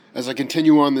as I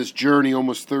continue on this journey,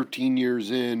 almost 13 years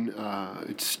in,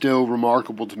 it's still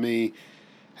remarkable to me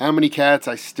how many cats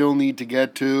I still need to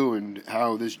get to and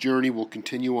how this journey will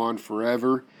continue on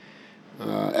forever.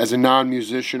 As a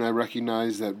non-musician, I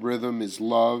recognize that rhythm is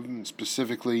love, and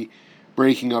specifically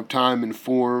breaking up time and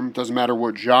form. Doesn't matter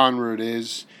what genre it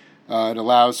is. It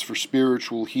allows for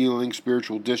spiritual healing,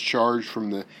 spiritual discharge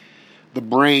from the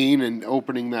brain and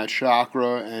opening that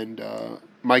chakra. And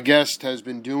my guest has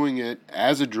been doing it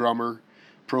as a drummer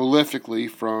prolifically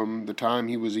from the time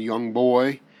he was a young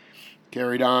boy,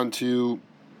 carried on to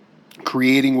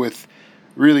creating with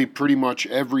really pretty much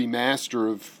every master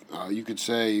of, you could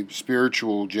say,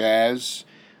 spiritual jazz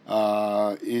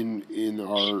in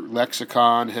our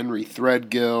lexicon, Henry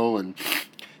Threadgill and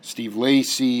Steve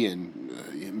Lacy and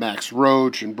Max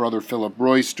Roach and Brother Philip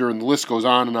Royster, and the list goes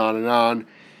on and on and on.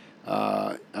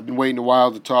 I've been waiting a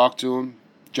while to talk to him.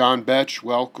 John Betsch,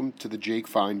 welcome to the Jake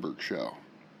Feinberg Show.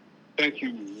 Thank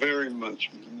you very much,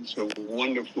 man. It's a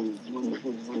wonderful,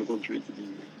 wonderful, wonderful treat to be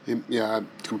here. Yeah,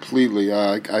 completely.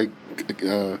 I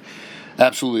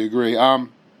absolutely agree. I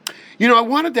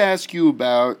wanted to ask you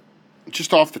about,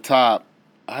 just off the top,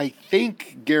 I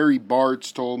think Gary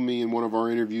Bartz told me in one of our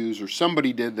interviews, or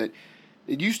somebody did, that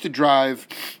it used to drive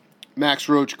Max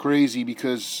Roach crazy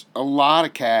because a lot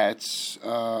of cats,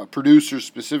 producers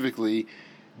specifically,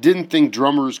 didn't think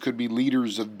drummers could be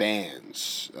leaders of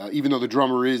bands. Even though the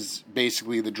drummer is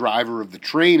basically the driver of the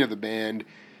train of the band,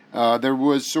 there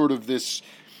was sort of this,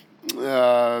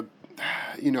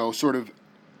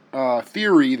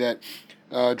 theory that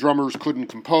drummers couldn't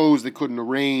compose, they couldn't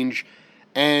arrange,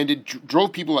 and it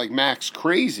drove people like Max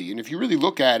crazy. And if you really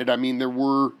look at it, I mean, there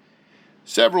were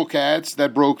several cats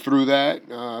that broke through that.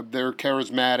 Their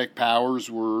charismatic powers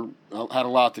had a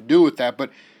lot to do with that, but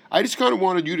I just kind of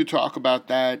wanted you to talk about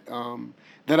that,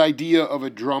 that idea of a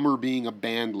drummer being a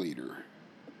band leader.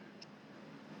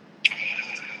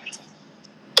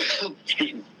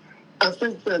 Excuse me. I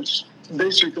think that's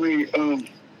basically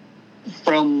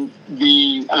from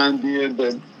the idea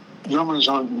that drummers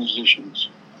aren't musicians.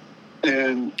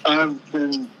 And I've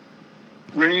been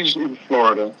raised in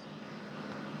Florida,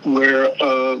 where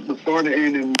the Florida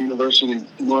A&M University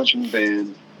Marching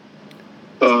Band,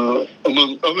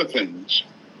 among other things,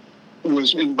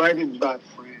 was invited by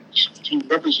France to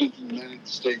represent the United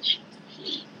States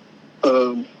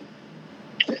in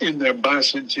their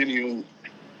bicentennial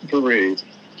parade.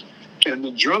 And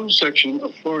the drum section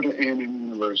of Florida A&M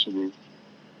University,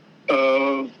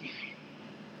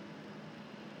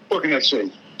 what can I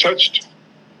say, touched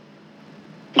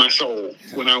my soul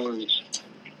when I was,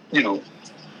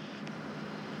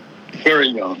 very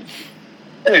young.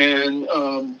 And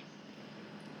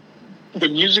the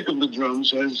music of the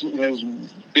drums has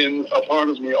been a part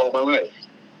of me all my life.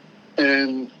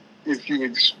 And if you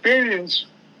experience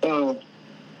the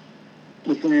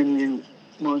family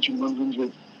marching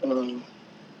 100,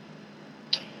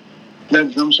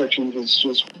 that drum section is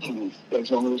just,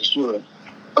 that's all there is to it.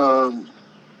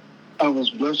 I was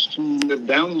blessed to live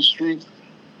down the street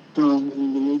from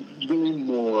Billy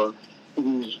Moore,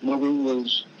 whose mother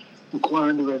was the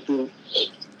choir director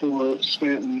for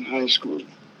Stanton High School.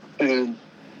 And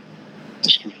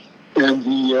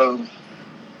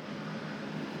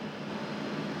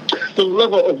the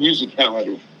level of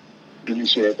musicality, let me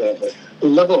say it that way, the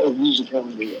level of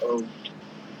musicality of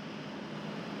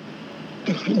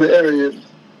the area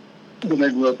that I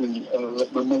grew up in.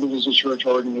 My mother was a church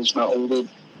organist. My older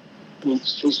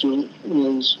sister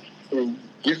was a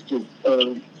gifted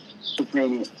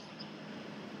soprano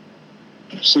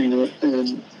singer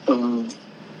and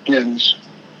pianist.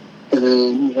 And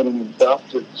then we had an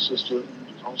adopted sister who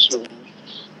was also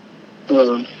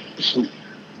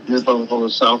grandfather called her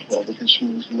Southpaw because she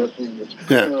was left-handed.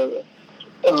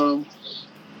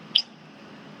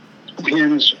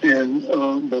 Pianist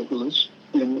and vocalist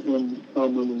in our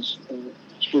mother's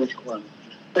church choir.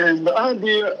 And the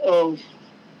idea of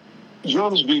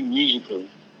drums being musical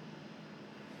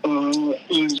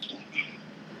is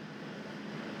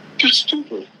just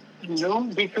stupid,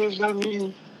 because I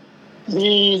mean,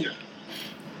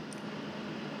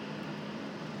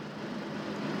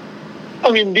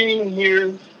 being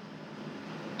here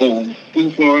in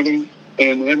Florida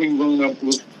and having grown up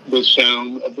with the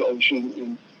sound of the ocean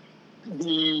and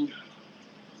the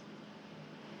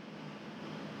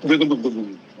rhythm of the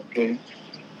wind, okay?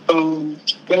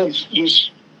 That's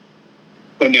just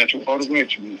a natural part of life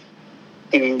to me.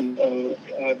 And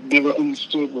I've never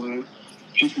understood why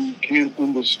people can't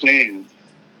understand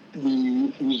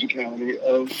the musicality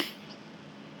of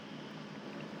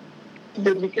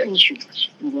rhythmic instruments.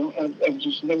 I've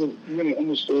just never really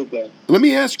understood that. Let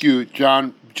me ask you,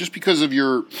 John, just because of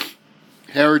your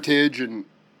heritage and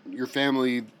your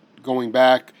family going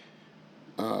back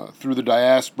through the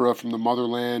diaspora from the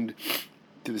motherland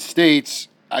to the States,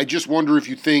 I just wonder if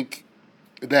you think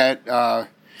that, I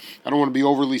don't want to be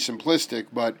overly simplistic,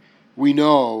 but we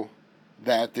know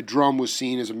that the drum was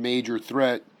seen as a major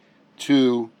threat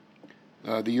to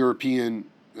the European,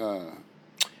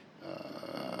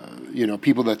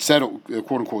 people that settled,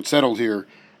 quote unquote, settled here,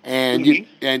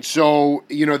 and so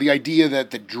the idea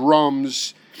that the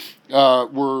drums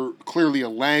were clearly a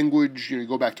language. You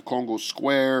go back to Congo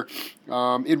Square.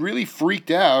 It really freaked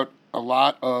out a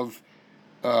lot of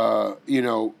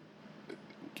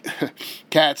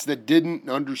cats that didn't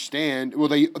understand. Well,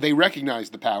 they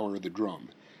recognized the power of the drum.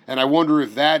 And I wonder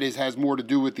if that has more to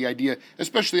do with the idea,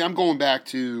 especially I'm going back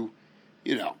to,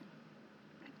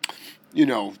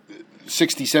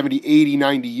 60, 70, 80,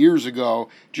 90 years ago,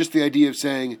 just the idea of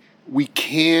saying we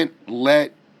can't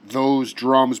let those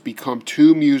drums become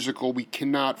too musical. We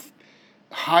cannot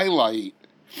highlight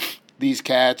these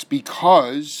cats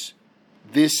because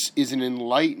this is an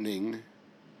enlightening,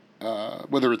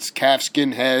 whether it's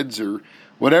calfskin heads or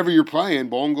whatever you're playing,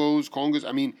 bongos,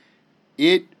 congas,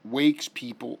 it wakes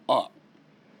people up.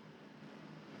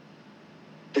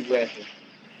 Exactly.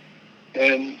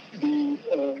 And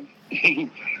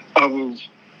I was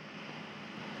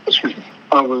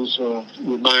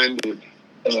reminded,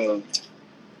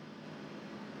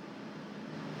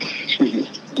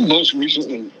 most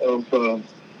recently of the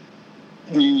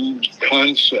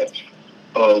concept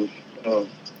of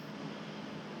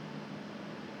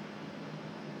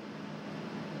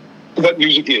what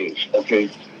music is. Okay,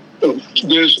 I'm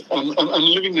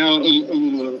living now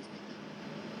in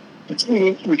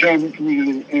a retirement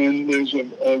community, and there's a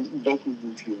vocal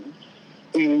group here,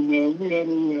 and we had a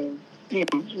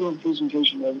little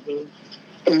presentation of it,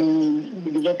 and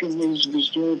the director was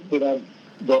disturbed that I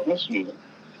brought my student,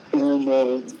 and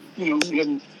we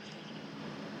hadn't.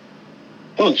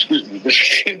 Oh, excuse me,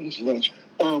 this is lunch.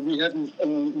 We hadn't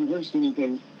rehearsed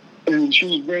anything, and she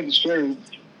was very disturbed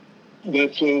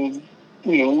that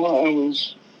I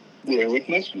was there with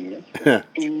my student,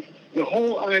 and the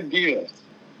whole idea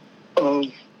of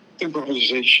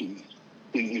improvisation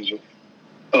in music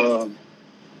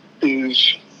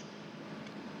is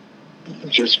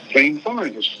just plain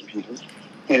foreign to some people,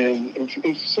 and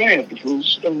it's sad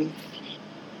because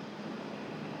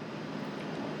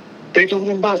Beethoven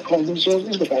and Bach called themselves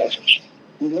improvisers,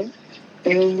 and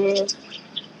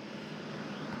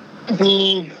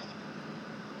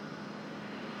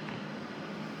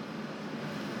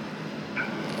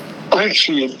I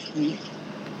see it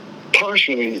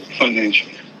partially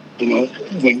financially.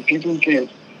 When people can't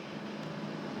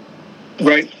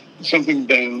write something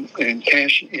down and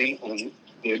cash in on it,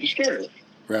 they're disturbed.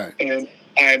 Right. And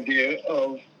the idea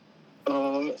of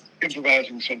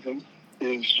improvising something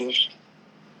is just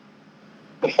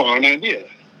a foreign idea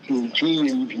to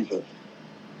many people.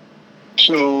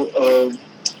 So,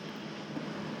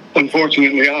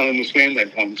 unfortunately, I understand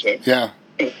that concept. Yeah.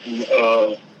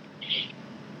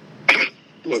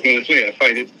 What can I say? I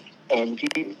fight it all the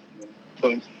time.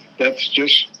 But that's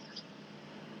just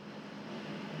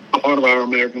a part of our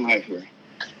American life here.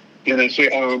 And I say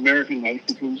our American life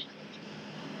because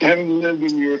having lived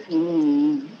in Europe,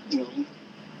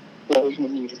 always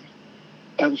been years,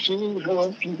 I've seen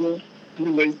how people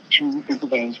relate to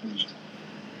improvised music.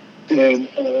 And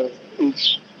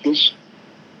it's just,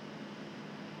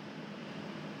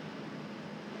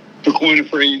 to coin a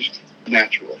phrase,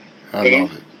 natural. I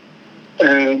love it.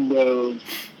 And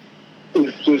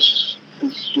it's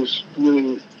just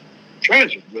really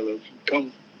tragic, really, to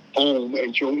come home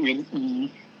at your E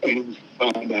and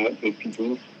find out that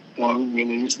people are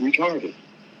really retarded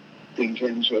in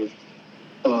terms of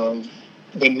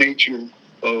the nature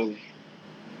of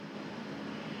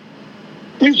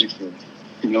music,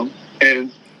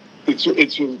 and it's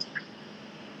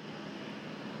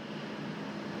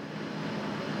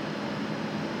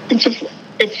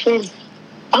a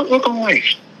outlook on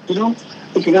life,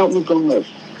 It's an outlook on life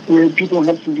where people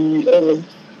have to be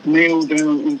nailed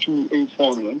down into a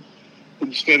formula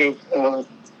instead of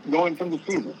going from the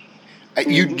field.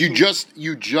 You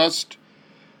just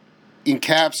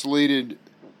encapsulated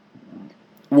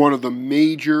one of the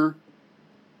major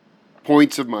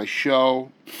points of my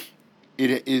show.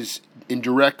 It is in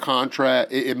direct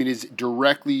contrast. Is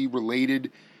directly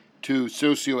related to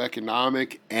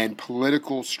socioeconomic and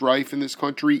political strife in this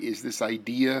country. Is this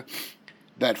idea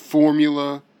that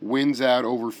formula wins out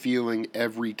over feeling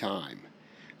every time.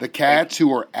 The cats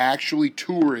who are actually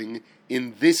touring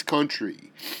in this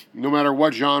country, no matter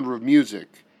what genre of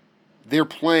music, they're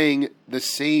playing the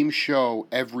same show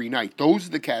every night. Those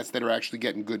are the cats that are actually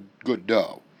getting good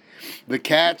dough. The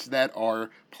cats that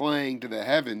are playing to the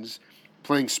heavens,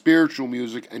 playing spiritual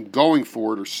music and going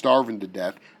for it are starving to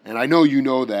death. And I know you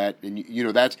know that, and you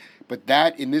know but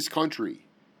that in this country,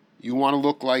 you want to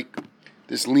look like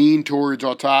this lean towards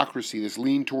autocracy, this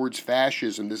lean towards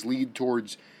fascism, this lean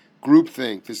towards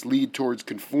groupthink, this lean towards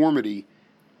conformity.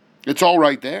 It's all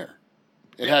right there.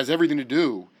 It has everything to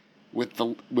do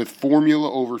with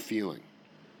formula over feeling.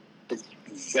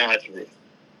 Exactly.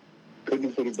 Couldn't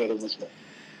have put it better myself.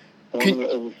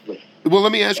 Well,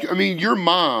 let me ask you. I mean, your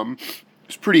mom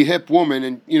is a pretty hip woman,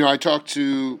 and I talked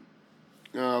to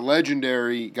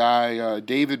legendary guy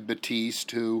David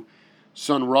Batiste, who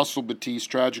son Russell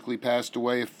Batiste tragically passed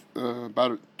away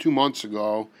about 2 months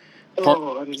ago.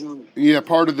 I didn't know that. Yeah,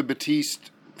 part of the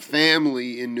Batiste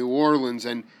family in New Orleans,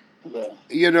 and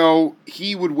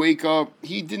he would wake up.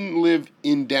 He didn't live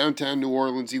in downtown New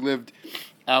Orleans. He lived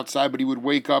outside, but he would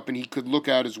wake up and he could look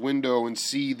out his window and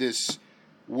see this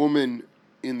woman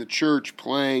in the church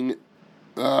playing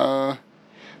the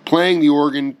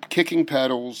organ, kicking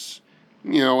pedals,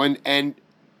 and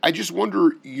I just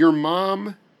wonder, was your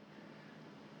mom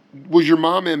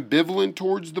ambivalent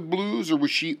towards the blues, or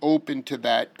was she open to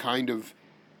that kind of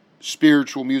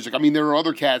spiritual music? I mean, there are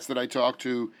other cats that I talked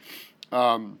to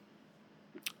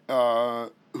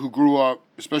who grew up,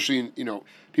 especially in,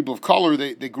 people of color,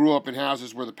 they grew up in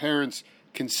houses where the parents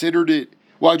considered it.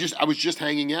 Well, I was just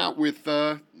hanging out with,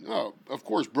 of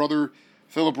course, brother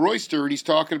Philip Royster, and he's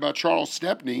talking about Charles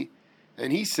Stepney,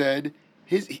 and he said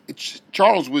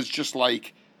Charles was just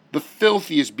like the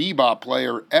filthiest bebop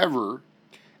player ever,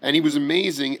 and he was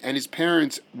amazing, and his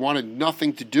parents wanted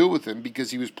nothing to do with him because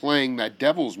he was playing that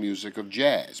devil's music of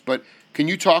jazz. But can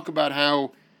you talk about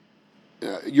how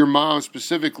your mom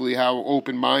specifically, how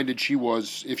open-minded she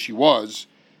was, if she was,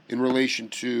 in relation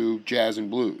to jazz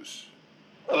and blues?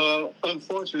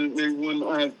 Unfortunately, when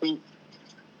I think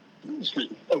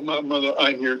of my mother,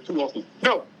 I hear too often,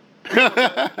 no.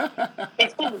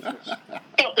 That's foolishness.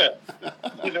 Stop that.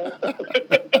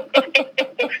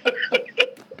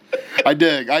 I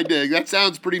dig. That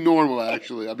sounds pretty normal,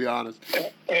 actually, I'll be honest.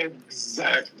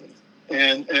 Exactly.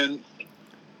 And it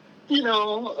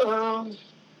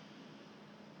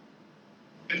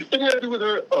had to do with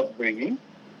her upbringing,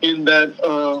 in that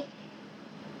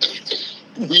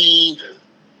the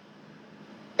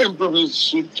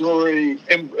improvisatory,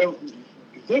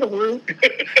 is that a word?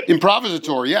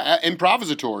 Improvisatory, yeah.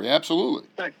 Improvisatory, absolutely.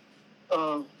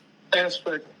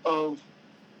 Aspect of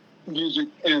music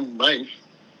and life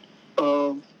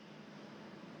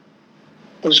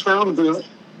was frowned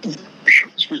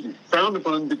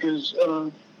upon because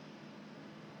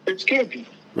it scared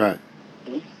people. Right.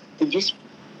 It just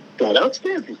got out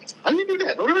scared people. How do you do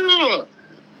that?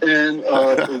 And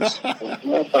it's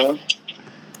about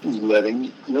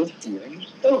letting your feelings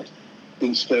go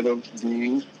instead of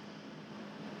being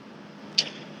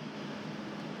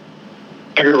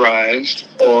terrorized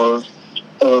or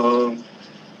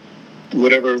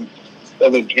whatever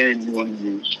other term you want to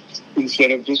use,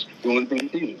 instead of just going for the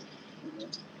feelings.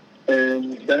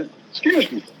 And that scares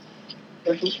people.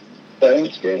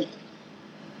 That scares.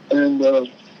 And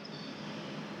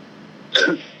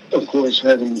of course,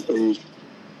 having a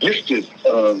gifted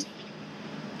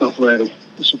operatic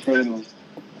soprano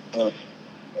as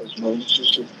my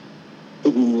sister,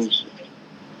 who was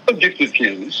a gifted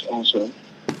pianist also,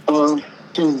 to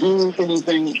do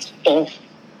anything off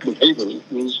the paper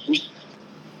was just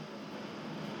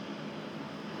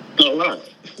not allowed.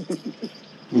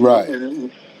 Right.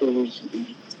 And it was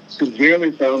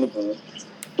severely frowned upon.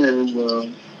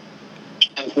 And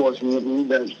unfortunately,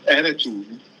 that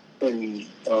attitude,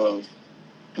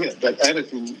 that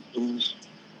attitude is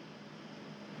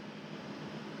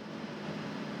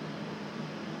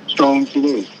strong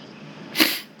today.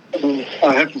 And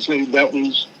I have to say that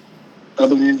was, I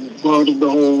believe, part of the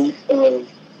whole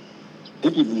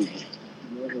hippie movement.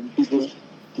 When people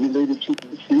related to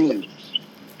feelings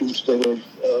instead of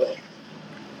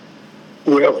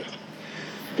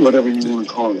whatever you want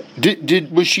to call it.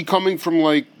 Was she coming from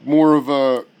like more of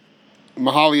a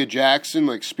Mahalia Jackson,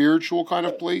 like spiritual kind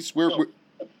of place? No.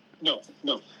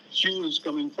 She was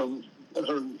coming from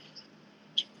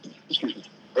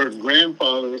her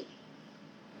grandfather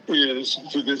is,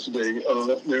 to this day,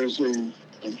 there's a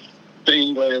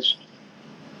stained glass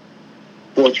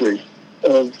portrait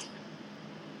of,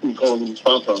 we call him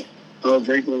Papa, of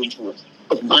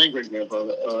my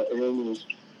great-grandfather, Aaron Lewis,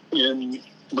 in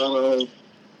Mount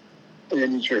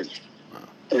Annie Church.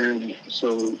 And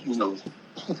so,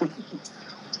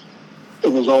 it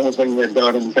was almost like we had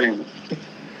God in the family.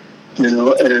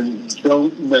 and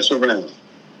don't mess around.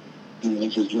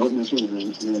 Just don't mess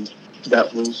around. And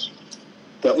that was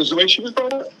the way she was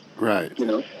brought up. Right.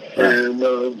 Right.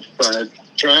 And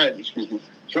tried to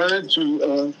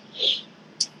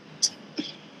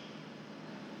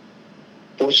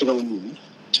force it on me,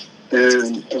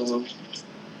 and it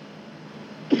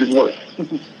didn't work.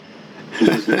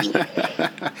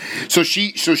 So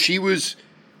she was.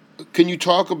 Can you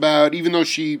talk about, even though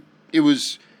you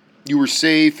were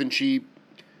safe and she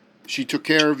took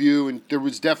care of you and there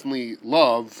was definitely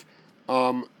love,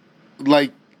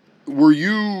 like, were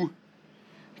you?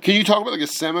 Can you talk about like a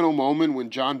seminal moment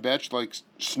when John Betsch like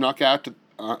snuck out to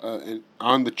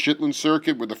on the Chitlin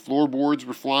circuit where the floorboards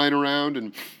were flying around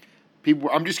and people?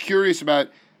 I'm just curious about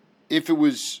if it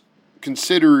was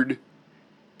considered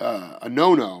a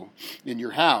no-no in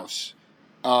your house.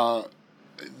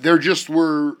 There just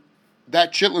were.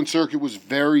 That Chitlin circuit was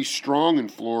very strong in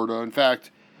Florida. In fact,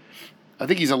 I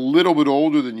think he's a little bit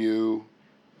older than you,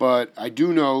 but I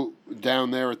do know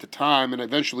down there at the time, and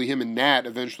eventually him and Nat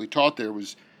eventually taught there,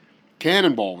 was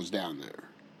Cannonball was down there.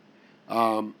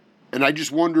 And I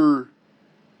just wonder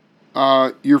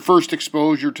your first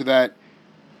exposure to that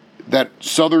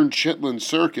Southern Chitlin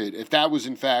circuit, if that was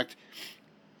in fact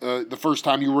the first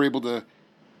time you were able to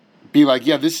be like,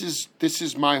 yeah, this is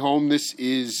my home. This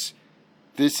is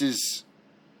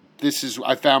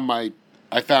I found my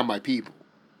people.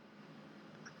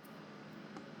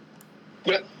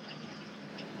 But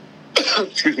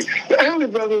excuse me, the Alley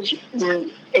Brothers were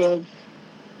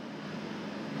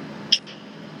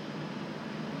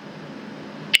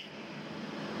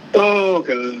oh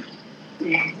god.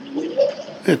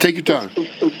 Yeah, take your time.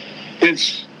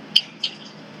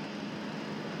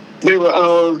 They were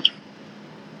our.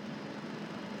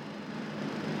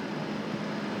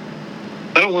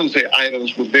 I don't want to say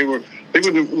idols, but they were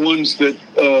the ones that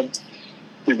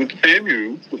they went to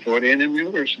FAMU, the Florida A&M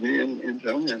University in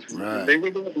Tallahassee. Right. They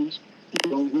were the ones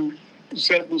who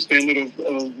set the standard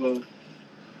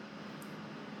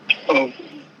of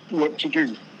what to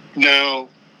do. Now,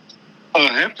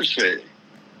 I have to say,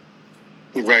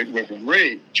 the Right Reverend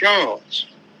Ray Charles,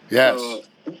 yes,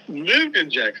 lived in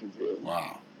Jacksonville.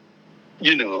 Wow.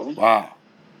 Wow.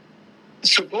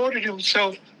 Supported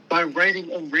himself by writing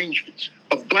arrangements.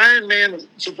 A blind man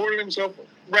supported himself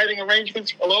writing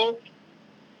arrangements. Hello?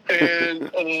 And,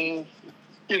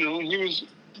 he was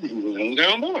a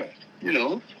hometown boy,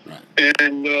 Right.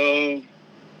 And,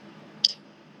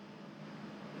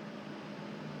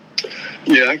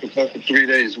 I could talk for 3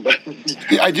 days about it.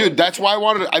 Yeah, I do. That's why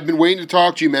I've been waiting to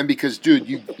talk to you, man, because, dude,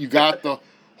 you got the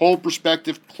whole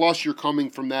perspective, plus you're coming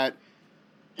from that,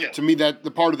 to me, that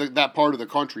part of the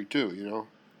country, too,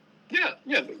 Yeah.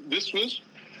 This was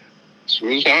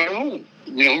our home.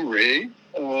 Ray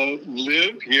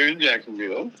lived here in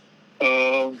Jacksonville.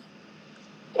 I'm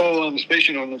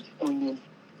spacing on the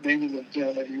name of the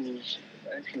town that he was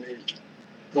actually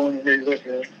born and raised up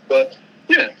there. But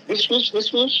yeah, this was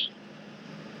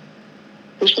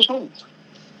home.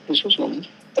 This was home.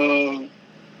 The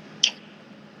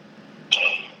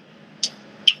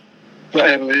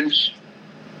Adelays.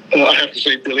 I have to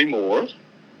say Billy Moore.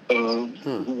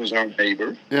 Who was our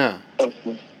neighbor. Yeah.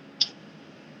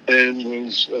 And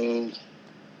was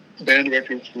band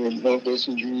director for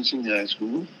Northwestern Junior Senior High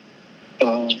School.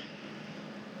 When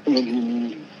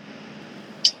he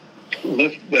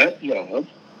left that job,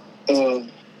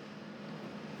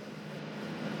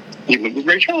 he went with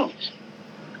Ray Charles.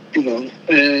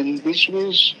 And this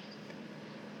was.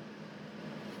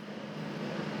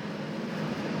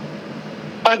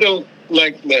 I don't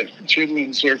like that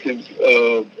Chitlin circuit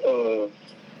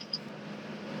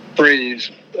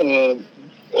phrase,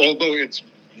 although it's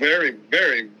very,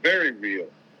 very, very real.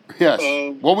 Yes.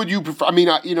 What would you prefer? I mean,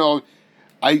 I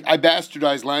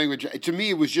bastardized language. To me,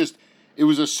 it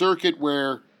was a circuit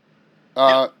where,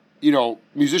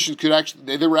 musicians could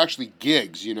actually, they were actually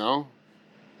gigs, Yeah.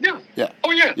 Yeah.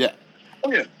 Oh, yeah. Yeah.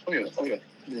 Oh, yeah.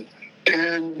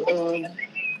 And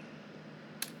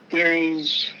there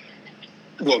was,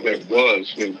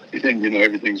 and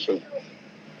everything's so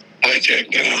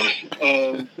hijacked now.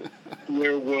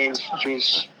 There was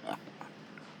just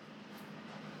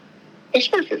a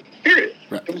circuit, period.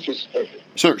 Right. It was just perfect.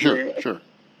 Sure.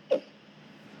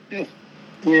 Yeah.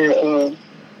 Where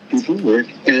people work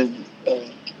and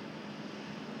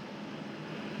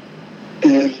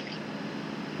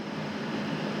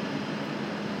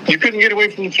you couldn't get away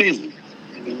from the feeling.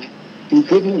 You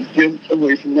couldn't get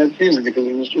away from that feeling because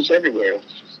it was just everywhere. It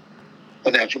was just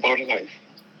a natural part of life.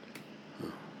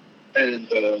 And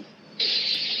that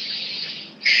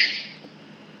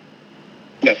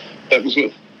was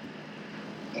it.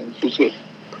 That was just it.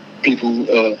 people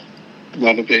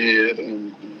nod up their head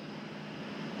and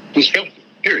just felt it,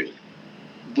 period.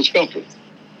 Just felt it.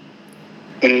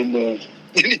 And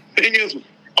anything else,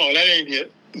 oh, that ain't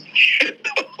it.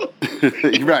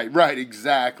 Right,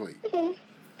 exactly.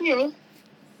 Yeah.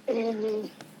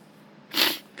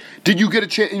 Did you get a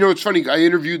chance? You know, it's funny. I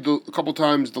interviewed a couple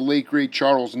times the late great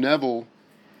Charles Neville,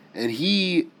 and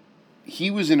he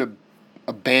was in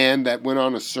a band that went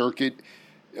on a circuit,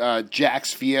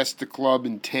 Jack's Fiesta Club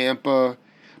in Tampa.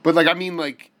 But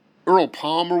like Earl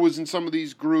Palmer was in some of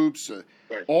these groups.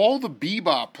 Right. All the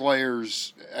bebop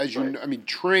players, as you know, I mean,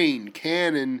 Train,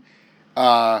 Cannon,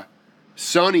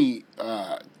 Sonny,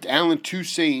 Alan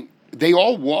Toussaint. They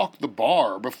all walked the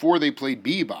bar before they played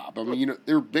bebop. I mean, you know,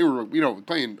 they were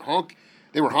playing honk.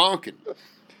 They were honking.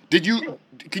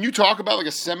 Can you talk about like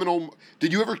a seminal?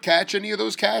 Did you ever catch any of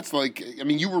those cats? Like, I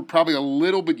mean, you were probably a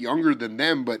little bit younger than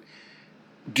them, but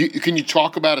can you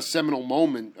talk about a seminal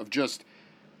moment of just?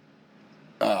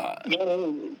 Not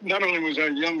only was I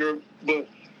younger, but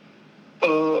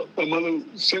my mother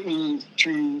sent me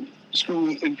to school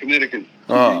in Connecticut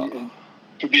to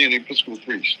be an Episcopal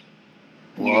priest.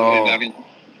 Whoa. And I mean,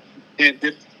 can't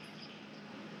get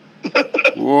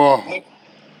Whoa.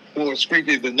 more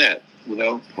squeaky than that, you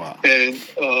know. Wow. And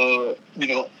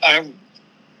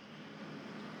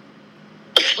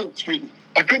excuse me,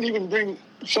 I couldn't even bring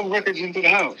some records into the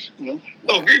house, you know.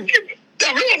 Wow.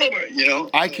 You know.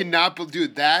 I cannot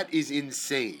believe that is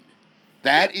insane.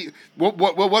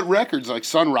 What records, like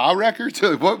Sun Ra records?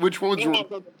 Which ones were?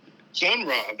 Sun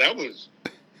Ra, that was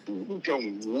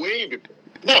going way before.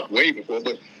 Not way before,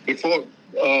 but before.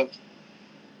 My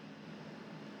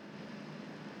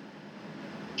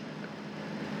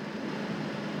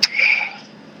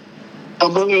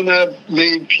mother and I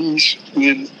made peace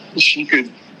when she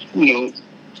could, relate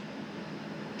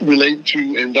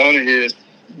to and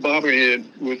bob her head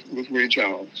with Ray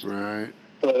Charles. Right.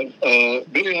 But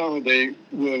Billie Holiday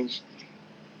was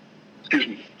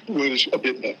a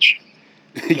bit much.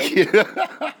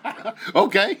 Yeah.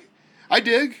 Okay. I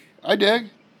dig.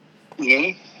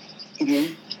 Yeah.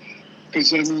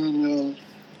 Because,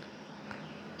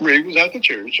 Ray was at the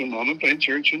church, and Mama played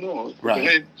church and all. Right. They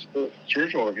had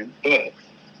church organ, but,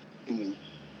 Billie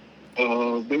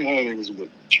Holiday was a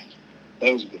bit much.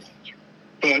 That was a bit much.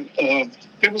 But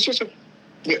it was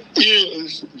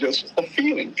just a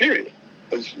feeling, period.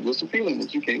 It's just a feeling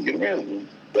that you can't get around. And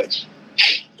that's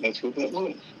what that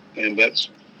was. And that's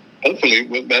hopefully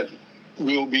what that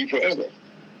will be forever.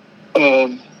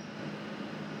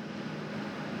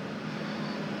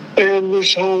 And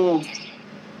this whole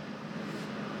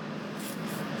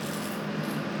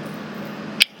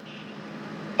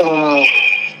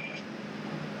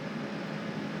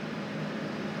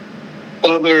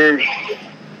other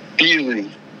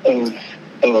feeling of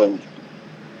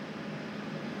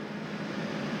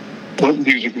what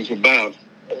music is about,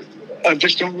 I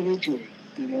just don't get into it,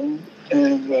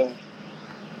 and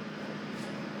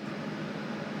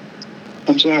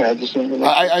I'm sorry, I just don't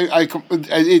relate.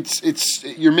 It's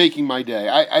you're making my day.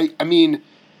 I mean,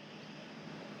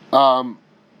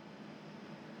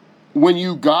 when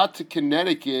you got to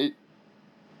Connecticut,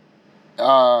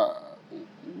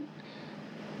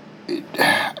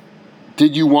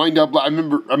 did you wind up? I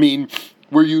remember. I mean,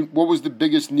 what was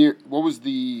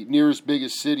the nearest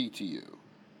biggest city to you?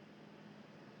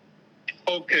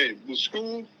 Okay, the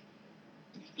school,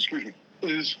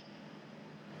 is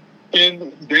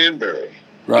in Danbury.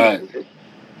 Right.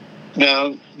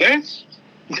 Now, that's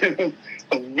a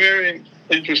very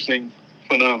interesting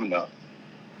phenomenon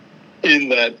in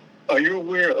that, are you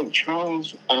aware of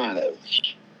Charles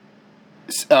Ives?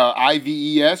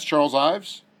 Ives, Charles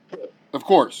Ives? Of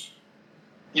course.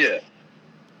 Yeah.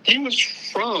 He was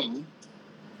from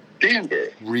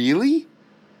Danbury. Really?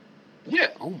 Yeah.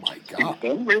 Oh, my God. He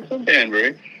was from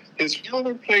Danbury. His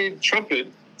father played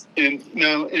trumpet.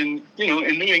 Now in New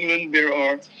England there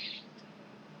are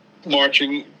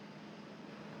marching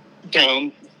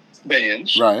town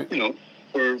bands, right?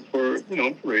 For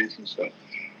parades and stuff.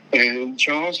 And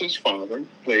Charles's father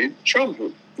played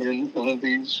trumpet in one of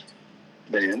these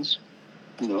bands,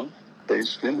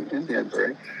 based in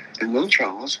Danbury. And then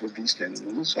Charles would be standing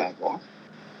on the sidewalk,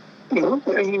 and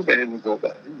the band would go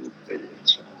by and play a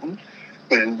song,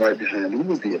 and right behind him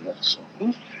would be another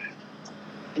song.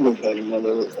 We've had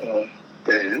another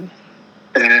band,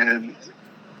 and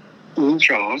little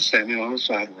Charles, standing on the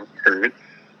sidewalk, heard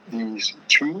these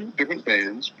two different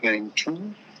bands playing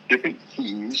two different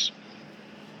keys,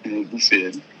 and he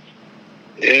said,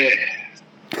 "Yeah,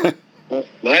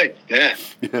 like that."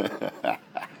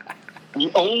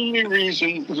 The only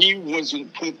reason he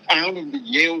wasn't put out of the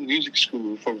Yale Music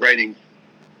School for writing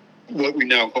what we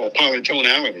now call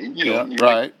polytonality,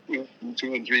 right. 2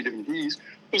 and 3 different keys,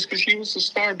 was because he was a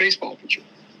star baseball pitcher.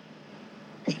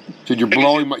 Dude, you're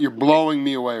blowing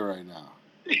me away right now.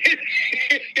 It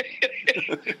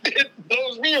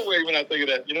blows me away when I think of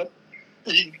that.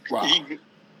 Wow.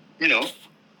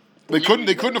 They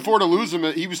couldn't afford to lose him.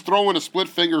 He was throwing a split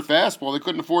finger fastball. They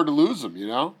couldn't afford to lose him.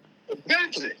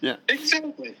 Exactly. Yeah.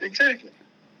 Exactly.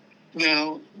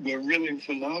 Now, the really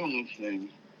phenomenal thing,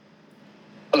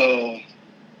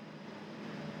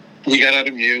 he got out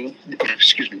of Yale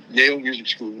Music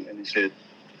School, and he said,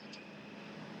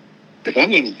 if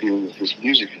I'm going to deal with this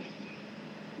music,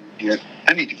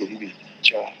 I need to get him a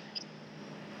job.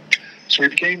 So he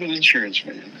became an insurance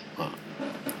man.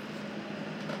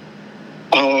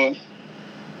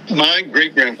 My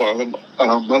great-grandfather,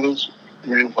 our mother's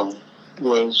grandfather,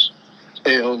 was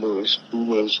A.L. Lewis, who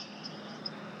was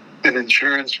an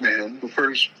insurance man, the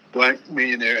first black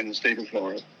millionaire in the state of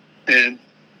Florida. And,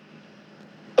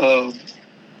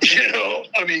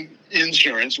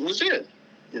 insurance was it,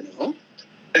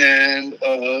 And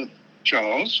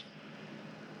Charles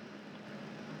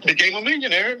became a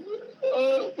millionaire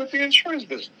with the insurance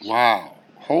business. Wow.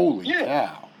 Holy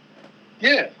cow.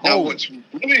 Yeah. Now, what's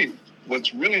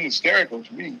really hysterical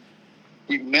to me,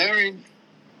 he married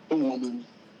a woman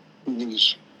who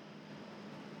was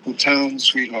the town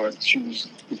sweetheart. She was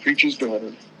the preacher's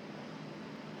daughter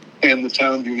and the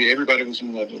town beauty. Everybody was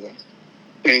in love with her.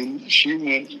 And she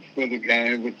went for the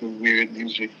guy with the weird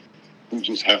music who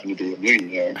just happened to be a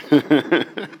millionaire.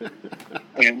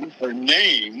 And her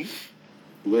name,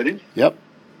 ready? Yep.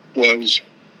 Was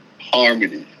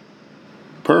Harmony.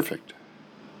 Perfect.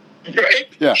 Right?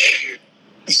 Yeah.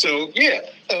 So,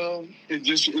 it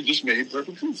just made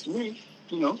perfect sense to me,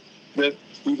 that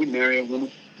he would marry a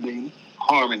woman named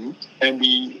Harmony and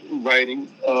be writing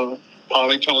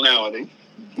polytonality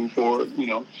before,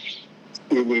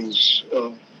 it was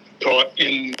taught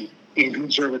in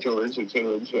conservatories, et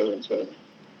cetera, et cetera, et cetera.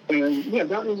 And,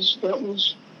 that was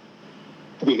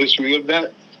the history of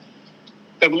that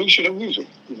evolution of music,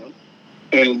 And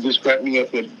it just cracked me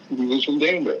up that he was from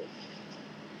Danbury.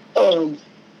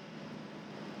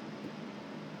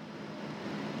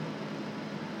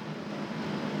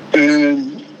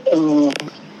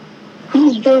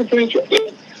 Who's Barry Patrick?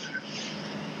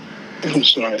 I'm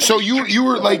sorry. So you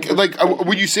were like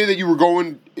would you say that you were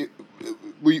going?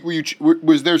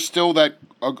 Was there still that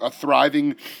a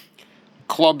thriving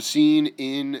club scene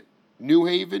in New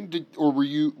Haven, or were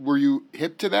you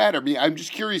hip to that? I mean, I'm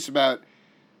just curious about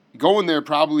going there. You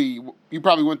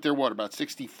probably went there about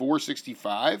 64,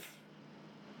 65?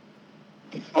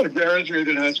 I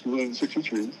graduated high school in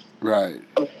 63. Right.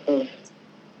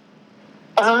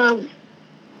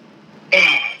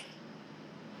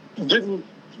 Didn't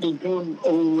become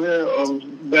aware of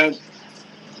that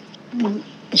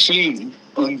scene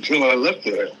until I left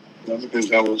there,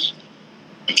 because I was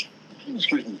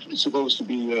supposed to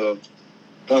be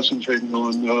concentrating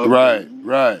on right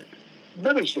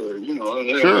minister,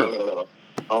 sure.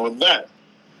 All of that.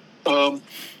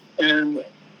 And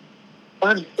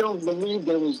I don't believe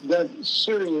there was that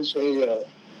serious a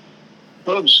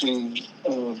club scene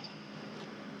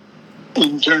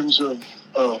in terms of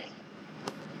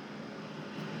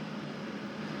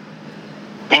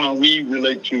how we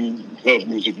relate to club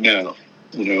music now,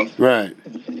 Right.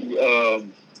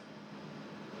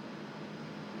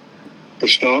 The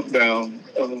stomp down,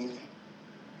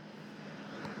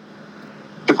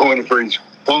 the coin of phrase,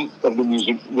 funk of the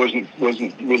music wasn't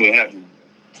really happening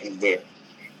there.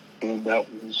 And that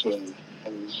was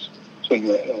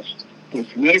somewhere else. In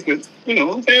Connecticut,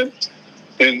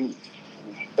 and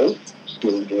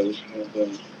still does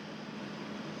have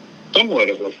somewhat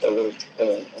of a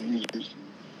music scene.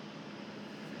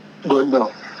 But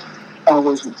no, I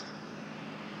wasn't.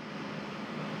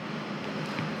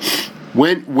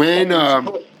 When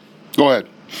go ahead.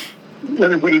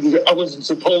 I wasn't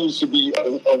supposed to be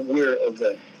aware of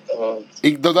that.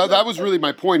 That was really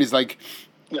my point. Is like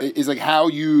how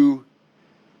you.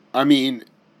 I mean,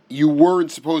 you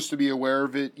weren't supposed to be aware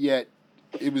of it, yet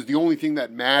it was the only thing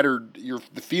that mattered.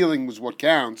 The feeling was what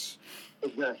counts.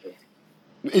 Exactly.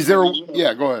 Is there?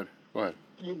 Yeah, go ahead.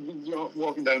 You're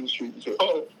walking down the street and say,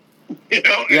 "Oh,"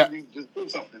 yeah. and you just do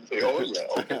something and say, "Oh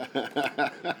yeah, okay."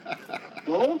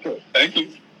 Well, okay, thank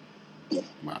you. Yeah.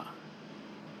 Wow.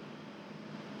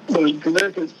 But in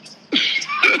Connecticut,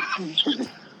 it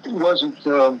wasn't.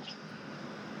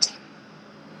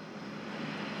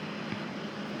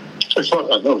 As far as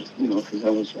I know, because I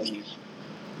was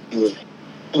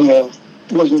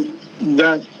wasn't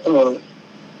that,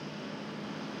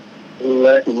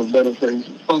 lack of a better phrase,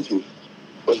 funky.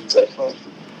 Wasn't that funky.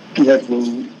 You had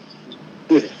to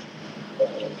with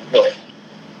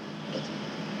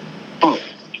punk,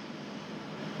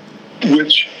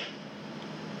 which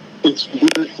it's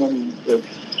weird when the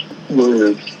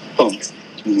word punk,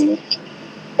 you know.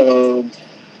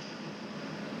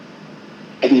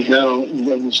 I think now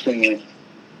you understand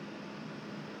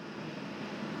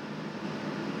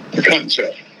the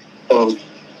concept of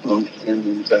and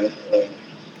that,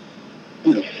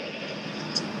 you know,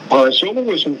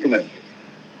 soloism connected.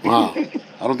 Wow.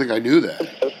 I don't think I knew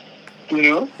that. You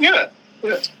know? Yeah.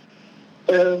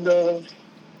 And,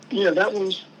 yeah, that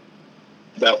was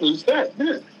that.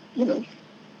 Yeah. You know,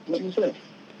 that was that.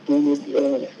 And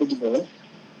it developed.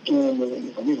 And,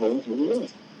 I mean, it really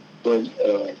was. But,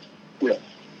 yeah,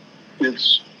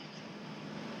 it's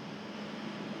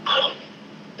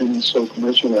been so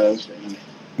commercialized. And,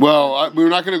 well, we're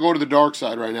not going to go to the dark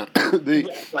side right now.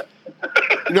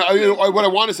 What I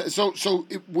want to say. So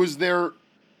was there.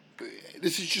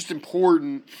 This is just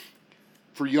important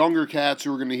for younger cats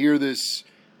who are going to hear this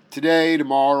today,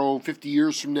 tomorrow, 50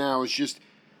 years from now. It's just,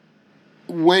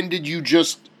 when did you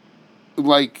just,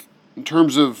 like, in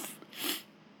terms of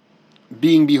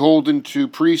being beholden to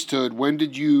priesthood, when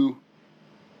did you,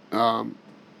 can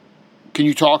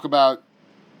you talk about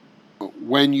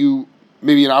when you,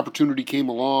 maybe an opportunity came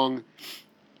along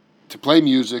to play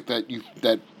music that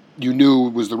you knew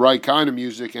was the right kind of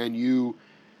music, and you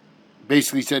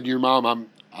basically said to your mom,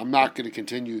 I'm not going to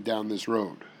continue down this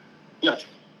road? Yeah.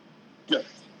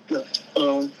 It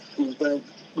was back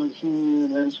my senior year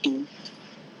in high school.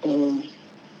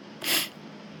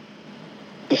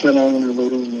 I sat down in the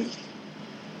later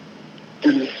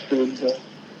and it said,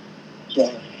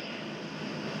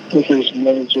 there's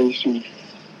another JC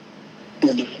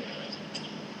in the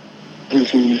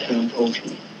routine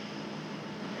Coltrane.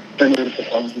 And then the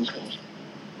apologies comes.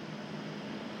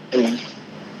 And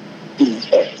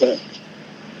that.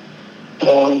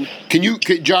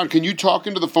 John, can you talk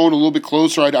into the phone a little bit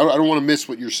closer? I don't want to miss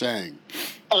what you're saying.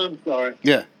 I'm sorry.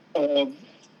 Yeah.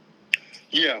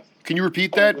 Yeah. Can you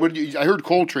repeat that? I heard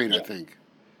Coltrane, yeah. I think.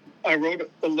 I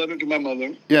wrote a letter to my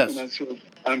mother. Yes. And I said,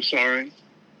 I'm sorry,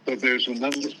 but there's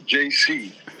another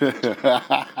JC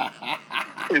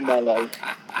in my life,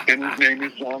 and his name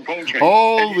is John Coltrane.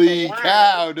 Holy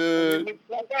cow, dude. He looks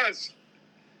like us.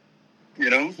 You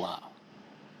know? Wow.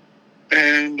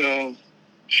 And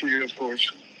she, of course,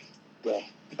 well,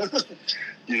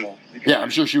 you know. Yeah, I'm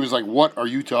sure she was like, what are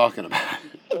you talking about?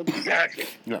 Exactly.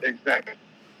 Yeah. Exactly.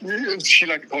 She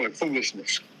liked to call it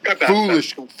foolishness.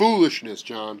 Foolishness,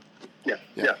 John. Yeah.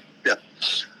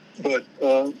 But,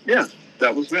 yeah,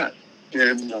 that was that.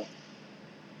 And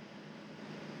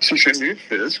she sent me a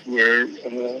fist where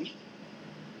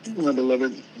my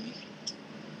beloved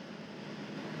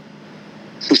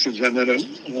Sister Janetta,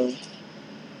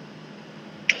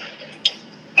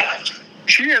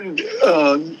 she and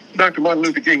Dr. Martin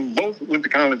Luther King both went to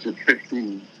college at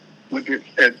 15. Went to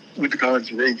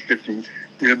college at age 15.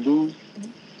 And Boo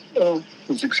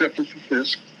was accepted to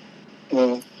Fisk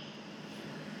at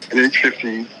age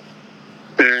 15.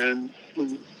 And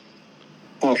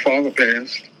our father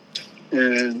passed.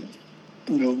 And,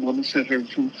 you know, Mama sent her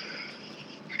to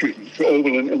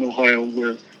Oberlin in Ohio,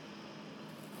 where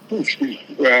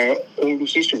our older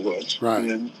sister was. Right.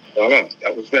 And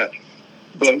that was that.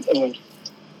 But,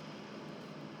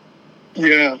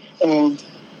 yeah.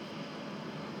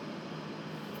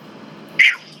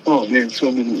 Oh man,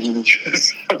 so many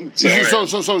images.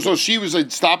 So she was like,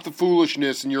 stop the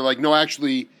foolishness, and you're like, no,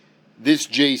 actually, this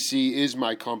JC is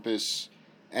my compass,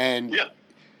 and yeah.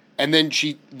 And then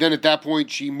at that point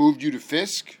she moved you to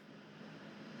Fisk.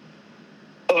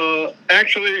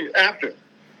 Actually, after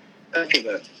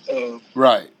that.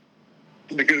 Right.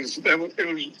 Because it was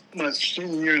my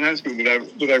senior year in high school that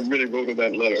I really wrote her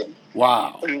that letter.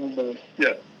 Wow. And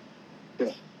yeah.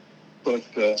 But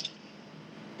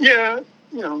yeah,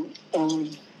 you know,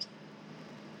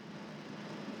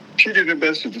 she did her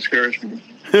best to discourage me.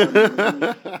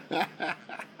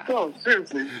 No,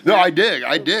 seriously. No, I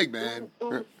dig, man.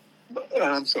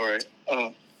 I'm sorry.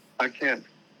 I can't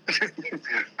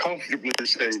comfortably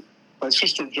say my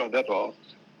sister enjoyed that all.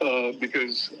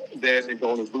 Because Dad ain't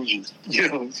going to bougie, you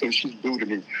know, so she's boo to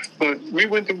me. But we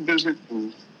went to visit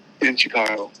in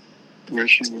Chicago, where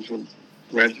she was in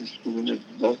graduate school at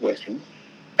Northwestern,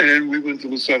 and we went to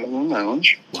the Sutherland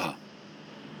Lounge. Wow.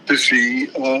 To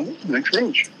see Max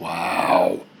Roach.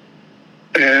 Wow.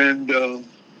 And, you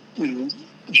know,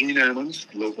 Gene Ammons,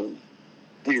 local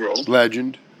hero.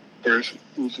 Legend. Was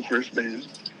the first band.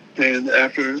 And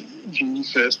after Gene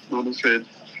said, Mama said,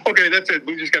 okay, that's it.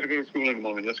 We just got to go to school in the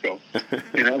morning. Let's go.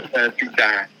 You know, I had to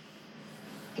die.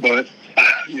 But,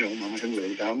 you know, Mama had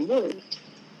laid down the road.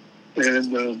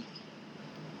 And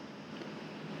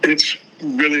it's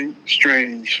really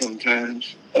strange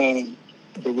sometimes, the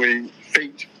way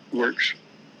fate works.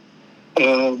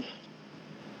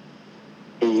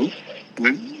 Who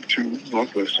went to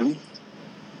Northwestern,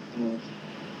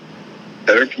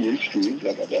 got her PhD,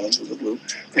 blah, blah, blah, blah, blah,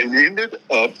 and ended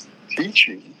up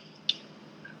teaching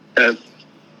at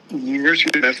the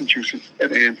University of Massachusetts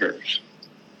at Amherst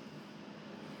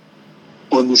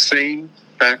on the same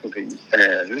faculty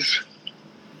as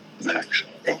Max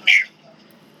Roach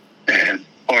and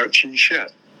Archie Shepp.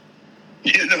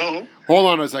 You know? Hold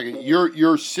on a second.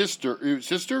 Your sister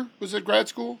was at grad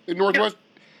school in Northwest? Yeah.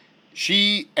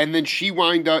 She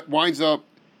winds up.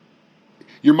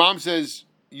 Your mom says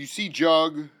you see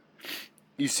Jug,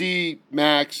 you see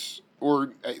Max,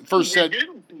 or first said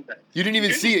you didn't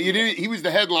even see it. You didn't. He was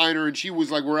the headliner, and she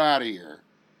was like, "We're out of here."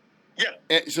 Yeah.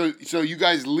 So you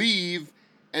guys leave,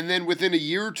 and then within a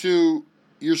year or two,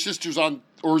 your sister's on,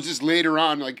 or is this later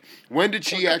on? Like, when did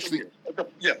she actually?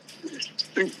 Yeah.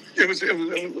 It was 2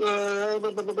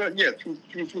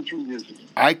 years ago.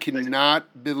 I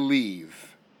cannot believe.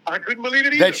 I couldn't believe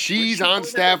it either. That she's on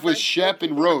staff with Shepp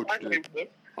and Roach.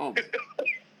 Oh,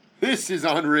 this is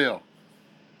unreal.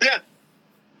 Yeah,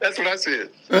 that's what I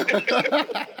said.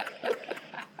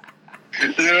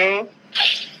 You know,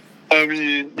 I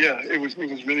mean, yeah, it was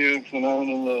really a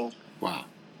phenomenal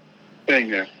thing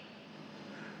there.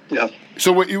 Yeah.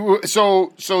 So what you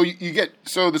get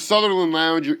the Sutherland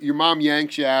Lounge. Your mom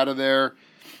yanks you out of there,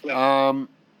 and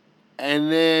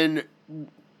then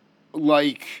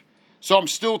like. So I'm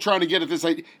still trying to get at this.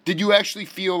 Did you actually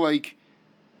feel like,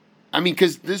 I mean,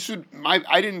 because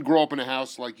I didn't grow up in a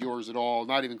house like yours at all,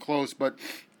 not even close, but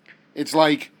it's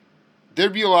like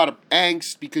there'd be a lot of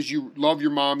angst because you love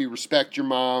your mom, you respect your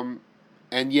mom,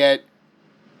 and yet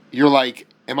you're like,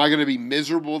 am I going to be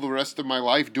miserable the rest of my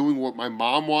life doing what my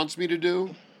mom wants me to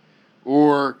do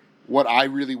or what I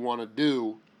really want to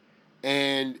do?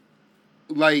 And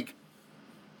like,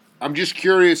 I'm just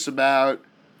curious about.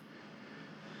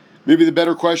 Maybe the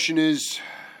better question is,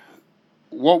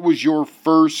 what was your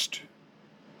first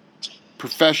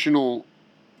professional?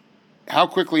 How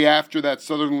quickly after that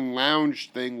Sutherland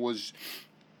Lounge thing was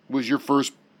your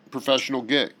first professional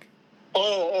gig?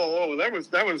 Oh!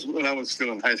 That was when I was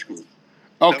still in high school.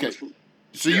 Okay,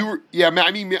 so you were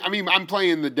I mean I'm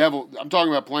playing the devil. I'm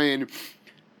talking about playing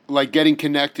like getting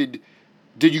connected.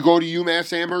 Did you go to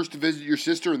UMass Amherst to visit your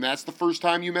sister, and that's the first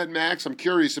time you met Max? I'm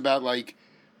curious about like.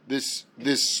 This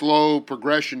slow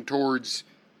progression towards,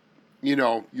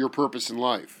 your purpose in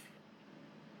life.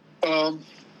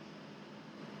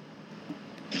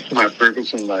 My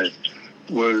purpose in life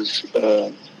was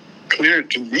clear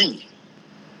to me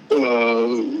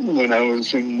when I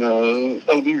was in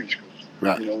elementary school.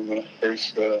 Right. When I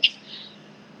first got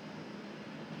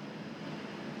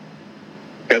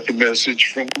the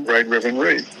message from Right Reverend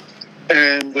Ray,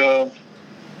 and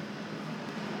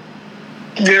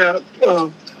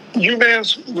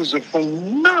UMass was a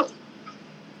phenomenal.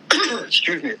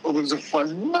 Excuse me. It was a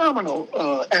phenomenal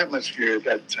atmosphere at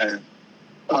that time.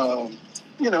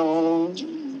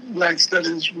 Black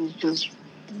studies was just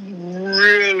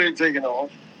really taking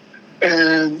off,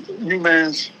 and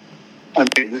UMass. I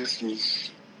mean, this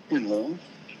is W.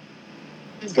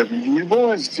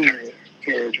 Boys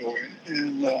territory,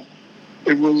 and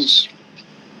it was,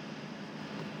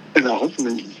 and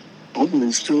hopefully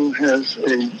still has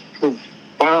a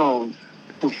profound,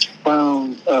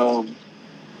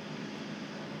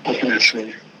 what can I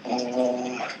say,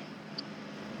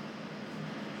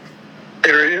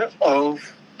 area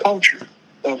of culture,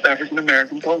 of African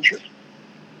American culture.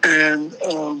 And,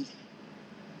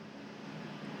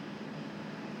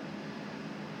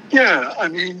 I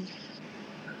mean,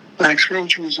 Max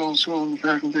Roach was also on the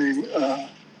faculty. The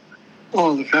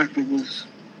faculty was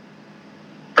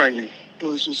frightening. It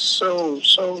was just so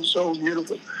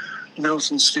beautiful.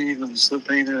 Nelson Stevens, the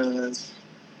painter,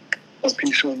 a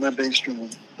piece on my bass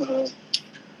drum.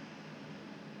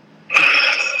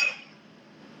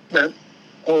 That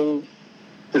whole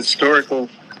historical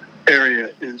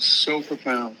area is so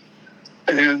profound.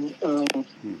 And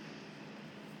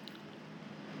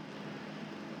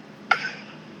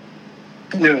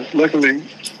luckily,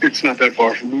 it's not that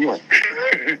far from New York.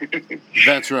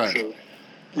 That's right.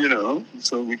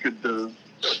 So we could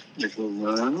make little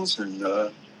runs, and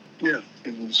it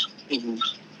was.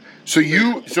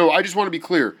 So I just want to be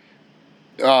clear.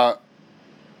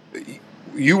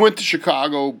 You went to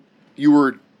Chicago.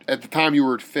 At the time you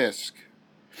were at Fisk.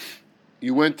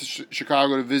 You went to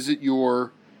Chicago to visit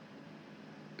your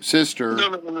sister.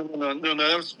 No.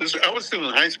 I was still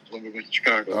in high school when we went to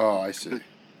Chicago. Oh, I see.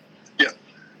 Yeah.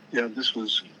 This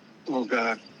was oh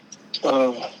God,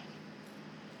 uh,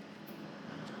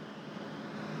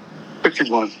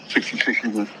 61,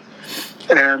 61.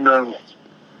 And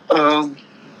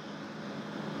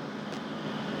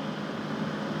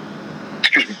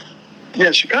excuse me.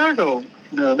 Yeah, Chicago.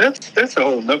 No, that's a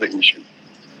whole nother issue.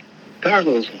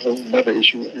 Chicago is a whole nother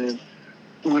issue. And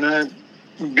when I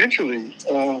eventually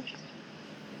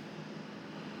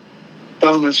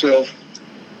found myself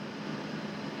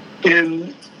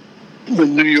in the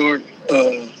New York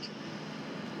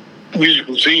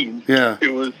musical scene, Yeah.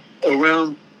 it was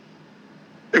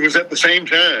at the same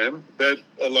time that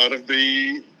a lot of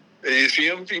the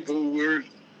ACM people were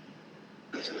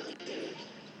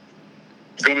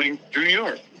going to New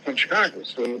York from Chicago.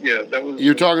 So, yeah, that was...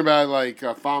 You're talking about, like,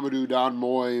 Famadou, Don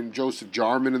Moy, and Joseph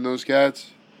Jarman and those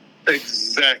cats?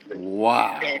 Exactly.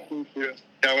 Wow.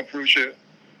 Calafrucia.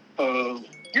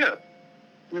 Yeah.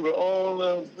 We were all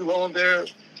there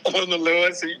on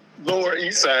the lower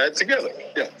east side together.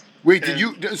 Yeah. Wait, did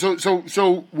you...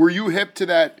 So were you hip to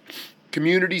that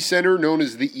community center known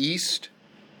as the East?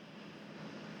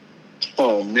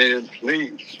 Oh, man,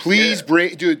 please. Please,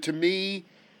 yeah. Dude, to me,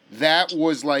 that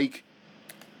was like...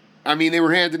 I mean, they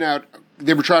were handing out...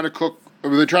 They were trying to cook... They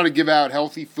were trying to give out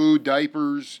healthy food,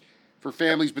 diapers for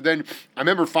families. But then, I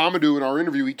remember Famadou in our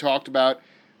interview, he talked about,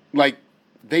 like,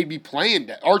 they'd be playing...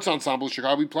 Arts Ensemble in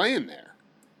Chicago would be playing there.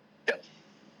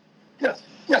 Yeah.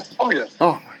 Oh, yeah.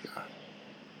 Oh, my God.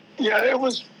 Yeah, it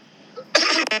was...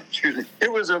 excuse me.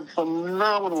 It was a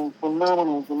phenomenal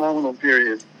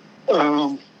period.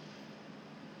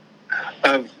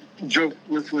 I've joked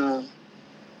with a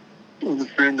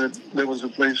friend that there was a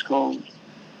place called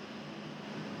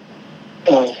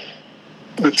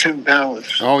the Tin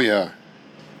Palace. Oh, yeah.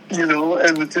 You know,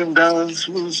 and the Tin Palace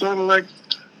was sort of like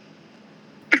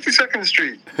 52nd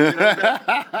Street. You know,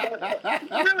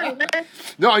 really, man.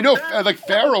 No, I know. Like,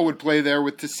 Pharaoh would play there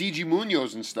with Tuskegee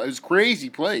Munoz and stuff. It was a crazy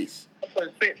place.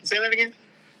 Say that again?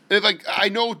 Like, I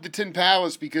know the Tin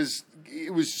Palace because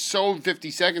it was so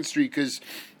 52nd Street because,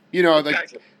 you know, like,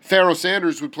 Exactly. Pharaoh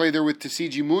Sanders would play there with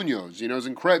Tuskegee Munoz. You know, it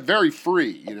was very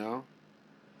free, you know?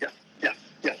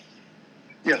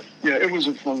 Yeah, it was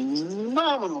a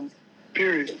phenomenal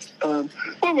period. Well,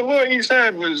 the Lower East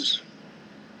Side was,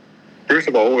 first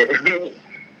of all, where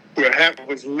half of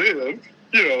us lived,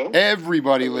 you know.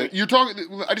 Everybody lived. You're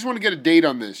talking, I just want to get a date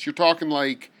on this. You're talking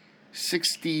like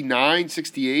 69,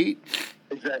 68?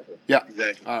 Exactly. Yeah.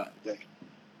 Exactly. All right. Exactly.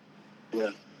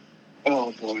 Yeah.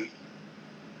 Oh, boy.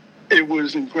 It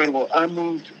was incredible. I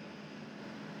moved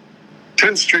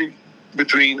 10th Street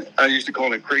between, I used to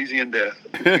call it Crazy and Death.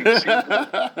 Between C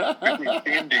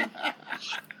and D.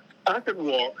 I could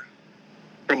walk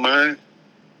from my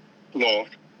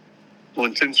loft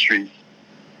on 10th Street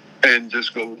and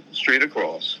just go straight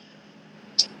across.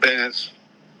 Past,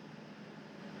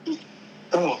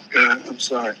 oh, God, I'm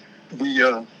sorry.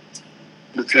 The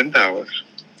Tin Towers.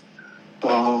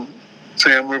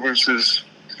 Sam Rivers'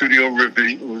 Studio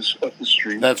Ripley was up the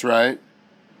street. That's right.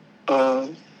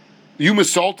 Yuma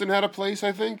Sultan had a place,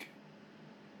 I think.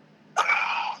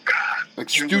 Oh, God. Like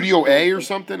Juma Studio Sultan. A or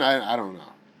something? I don't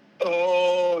know.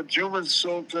 Oh, Juma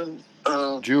Sultan.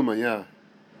 Juma, yeah.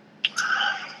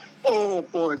 Oh,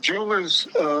 boy. Juma's...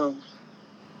 well,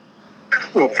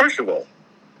 first of all,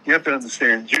 you have to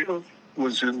understand, Juma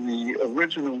was in the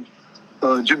original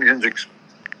Jimi Hendrix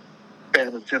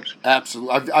band of Gypsy.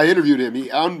 Absolutely. I interviewed him.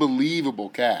 He unbelievable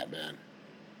cat, man.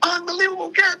 Unbelievable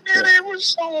cat, man. Yeah. It was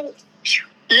so...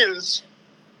 Is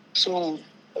so...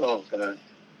 Oh, God.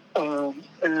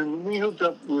 And we hooked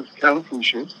up with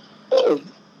Calafrucia,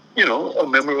 you know, a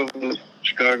member of the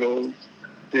Chicago,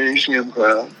 the ACM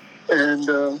crowd.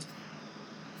 And,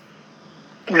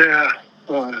 yeah,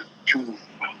 Juma.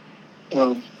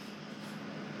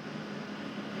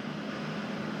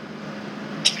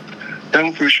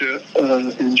 Calafrucia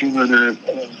and Juma and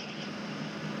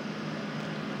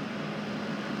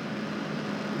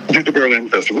I did the Berlin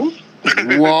Festival.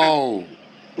 Whoa.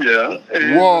 Yeah.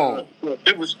 And, Whoa.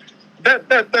 It was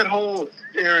that whole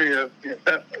area,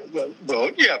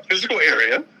 physical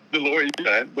area, the Lower East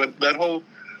Side, but that whole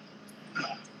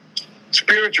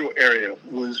spiritual area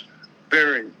was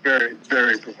very, very,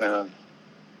 very profound.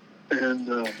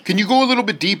 And Can you go a little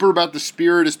bit deeper about the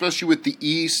spirit, especially with the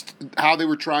East, how they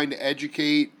were trying to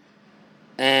educate,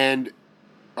 and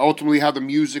ultimately how the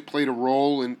music played a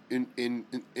role in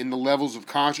the levels of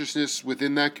consciousness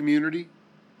within that community?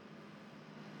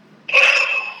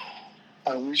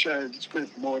 I wish I had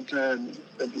spent more time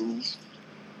at the East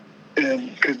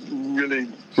and could really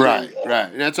Right.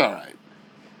 That's all right.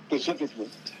 specifically.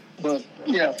 But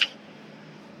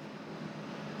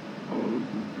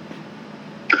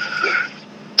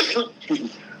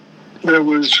there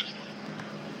was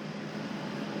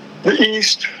the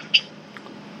East,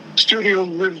 Studio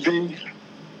Rigby.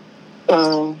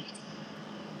 I'm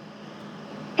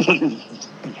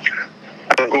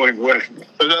going west.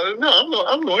 No,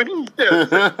 I'm going east. Yes.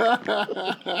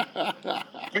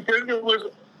 Because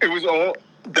it was all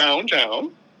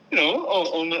downtown,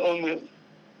 on the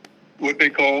what they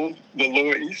call the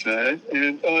Lower East Side,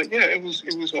 and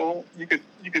it was all you could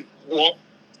walk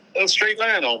a straight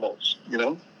line almost,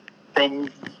 from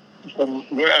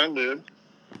where I lived,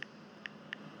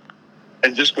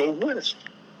 and just go west,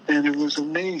 and it was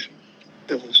amazing.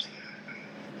 It was.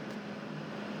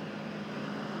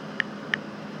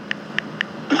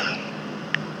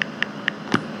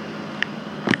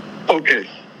 Okay.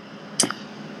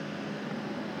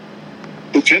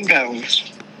 The 10 Palace,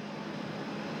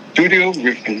 Studio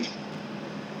Griffin,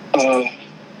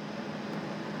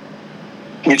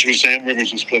 which was Sam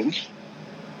Rivers' place.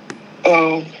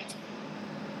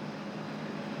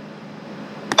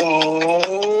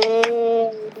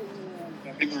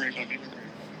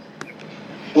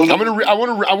 My memory. I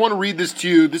want to read this to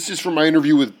you. This is from my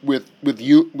interview with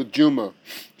Juma.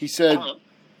 He said.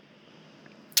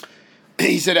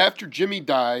 He said, after Jimmy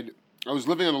died, I was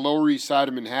living on the Lower East Side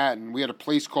of Manhattan. We had a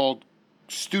place called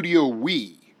Studio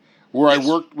We, where I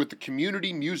worked with the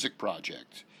Community Music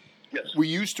Project. Yes. We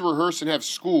used to rehearse and have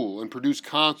school and produce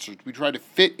concerts. We tried to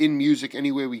fit in music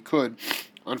any way we could.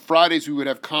 On Fridays, we would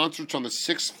have concerts on the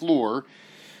 6th floor.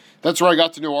 That's where I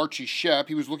got to know Archie Shepp.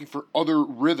 He was looking for other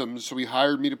rhythms, so he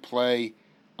hired me to play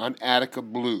on Attica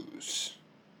Blues.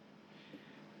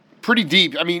 Pretty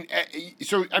deep. I mean,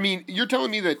 you're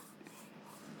telling me that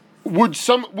was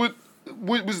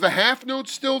the half note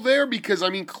still there? Because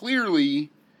clearly,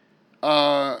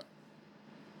 it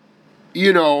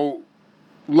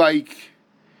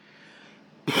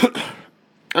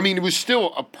was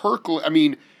still a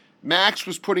percolate. Max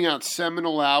was putting out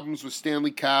seminal albums with Stanley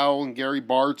Cowell and Gary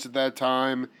Bartz at that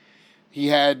time. He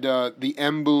had the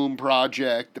M Boom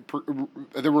project.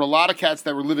 There were a lot of cats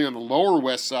that were living on the Lower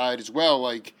West Side as well,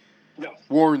 like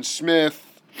Warren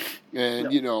Smith and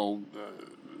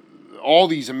all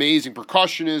these amazing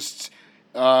percussionists.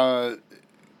 Were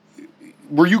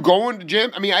you going to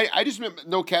jam? I just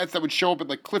know cats that would show up at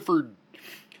like Clifford.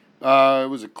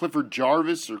 Was it Clifford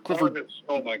Jarvis or Clifford? Jarvis.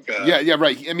 Oh my God. Yeah,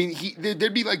 right.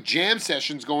 There'd be like jam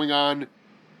sessions going on.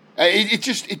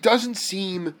 It doesn't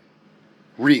seem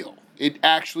real. It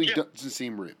actually doesn't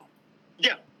seem real.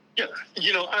 Yeah.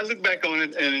 I look back on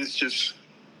it and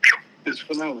it's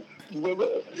phenomenal.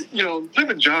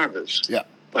 Clifford Jarvis. Yeah.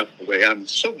 By the way, I'm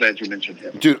so glad you mentioned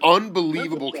him. Dude,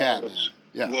 unbelievable cat, man.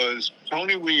 Yeah. Was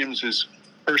Tony Williams'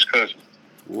 first cousin.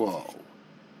 Whoa.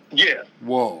 Yeah.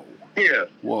 Whoa. Yeah.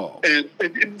 Whoa. And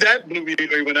that blew me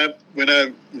away when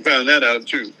I found that out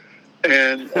too.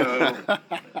 And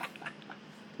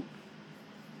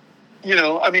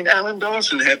Alan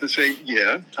Dawson had to say,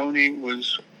 yeah, Tony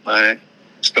was my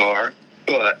star,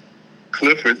 but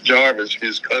Clifford Jarvis,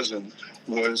 his cousin,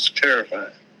 was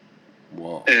terrifying.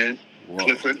 Whoa. And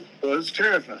Clifford was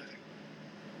terrifying.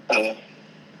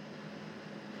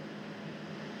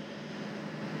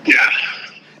 Yeah.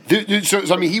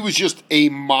 So he was just a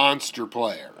monster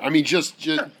player. Because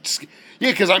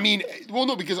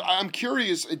I'm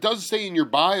curious. It does say in your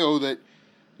bio that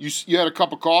you had a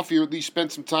cup of coffee or at least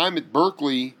spent some time at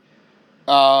Berkeley,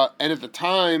 and at the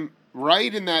time,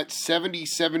 right in that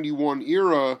 70-71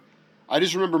 era, I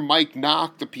just remember Mike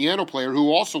Knock, the piano player,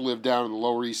 who also lived down on the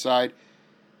Lower East Side.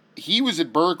 He was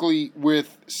at Berkeley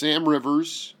with Sam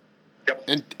Rivers,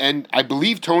 and I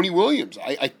believe Tony Williams.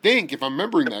 I think, if I'm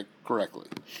remembering that correctly.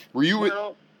 Were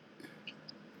you?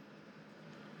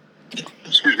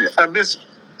 Excuse me. I miss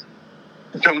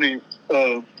Tony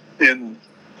in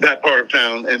that part of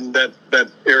town and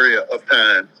that area of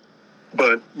time.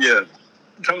 But yeah,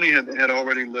 Tony had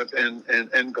already left and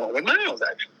gone with Miles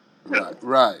actually.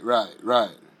 Right.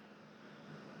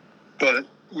 But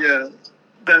yeah,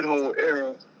 that whole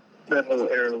era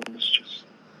was just,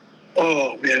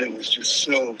 oh man, it was just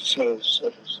so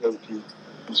deep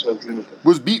and so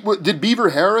beautiful. Did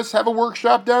Beaver Harris have a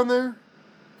workshop down there?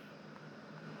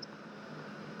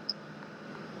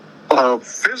 A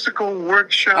physical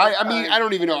workshop. I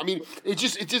don't even know.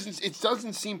 It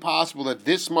doesn't seem possible that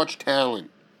this much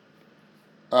talent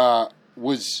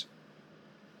was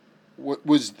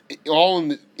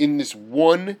all in this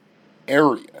one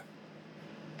area.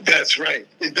 That's right.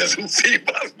 It doesn't seem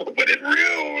possible, but it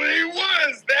really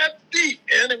was that deep,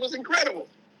 and it was incredible.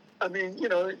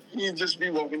 You'd just be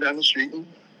walking down the street and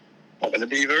Papa the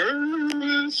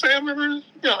Beaver, Sam Rivers.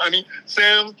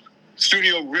 Sam,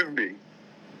 Studio Rigby.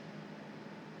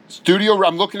 Studio,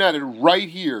 I'm looking at it right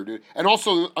here, dude. And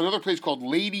also another place called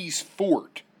Ladies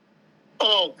Fort.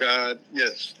 Oh, God,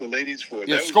 yes, the Ladies Fort.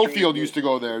 Yeah, Schofield used to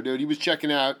go there, dude. He was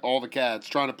checking out all the cats,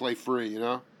 trying to play free, you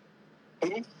know?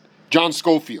 Who? John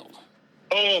Schofield.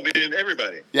 Oh, man,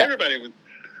 everybody. Yeah. Everybody would.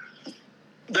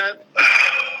 That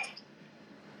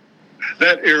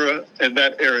era and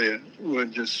that area were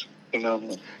just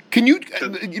phenomenal. Can you,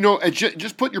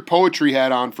 just put your poetry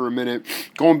hat on for a minute,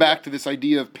 going back to this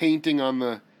idea of painting on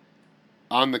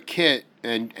the kit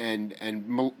and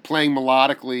playing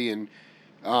melodically and,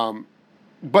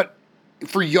 but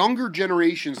for younger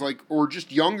generations, or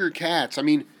just younger cats, I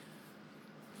mean,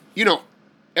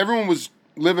 everyone was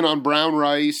living on brown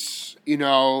rice,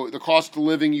 the cost of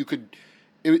living,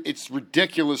 it's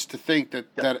ridiculous to think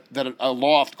that a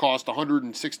loft cost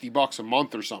 $160 a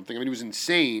month or something. I mean, it was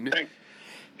insane.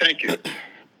 Thank you.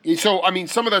 So, I mean,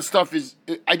 some of that stuff is,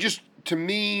 I just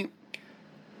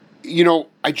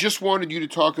wanted you to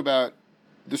talk about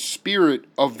the spirit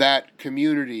of that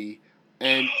community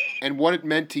and what it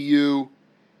meant to you,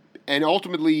 and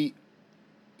ultimately,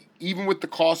 even with the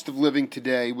cost of living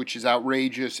today, which is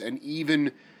outrageous, and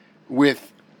even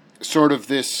with sort of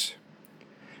this,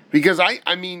 because I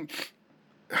mean,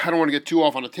 I don't want to get too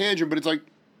off on a tangent, but it's like,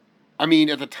 I mean,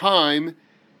 at the time,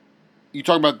 you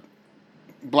talk about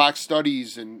black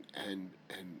studies and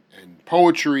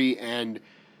poetry and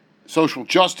social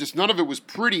justice. None of it was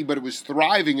pretty, but it was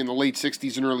thriving in the late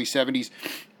 60s and early 70s.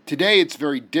 Today, it's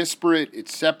very disparate.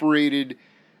 It's separated.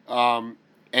 And,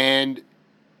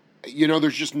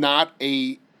 there's just not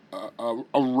a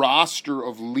roster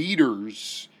of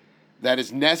leaders that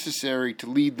is necessary to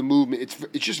lead the movement.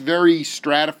 It's just very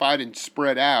stratified and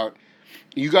spread out.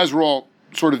 You guys were all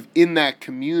sort of in that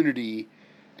community,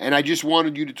 and I just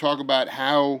wanted you to talk about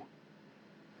how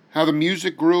the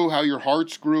music grew, how your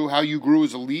hearts grew, how you grew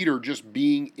as a leader just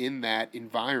being in that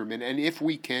environment, and if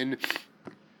we can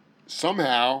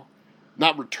somehow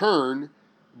not return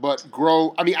but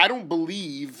grow. I mean, I don't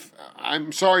believe,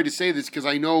 I'm sorry to say this because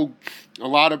I know a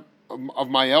lot of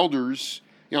my elders,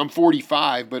 I'm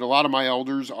 45, but a lot of my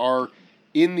elders are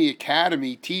in the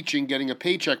academy teaching, getting a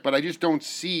paycheck, but I just don't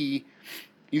see,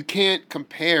 you can't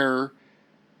compare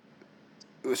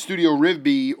Studio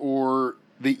Rivby or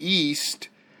the East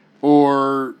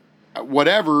or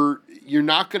whatever. You're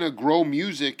not going to grow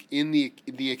music in the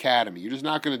academy. You're just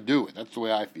not going to do it. That's the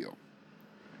way I feel.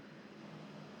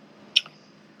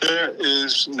 There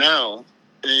is now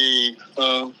an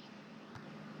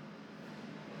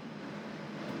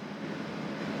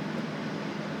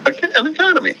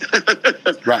academy.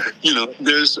 Right.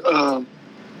 There's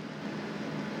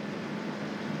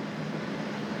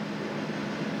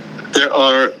there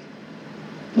are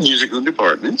musical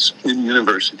departments in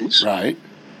universities, right,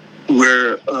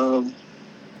 where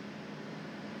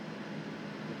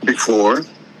before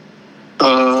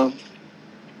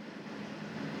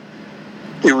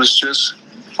it was just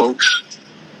folks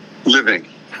living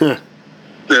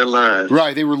their lives.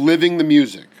 Right, they were living the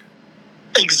music.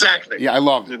 Exactly. Yeah, I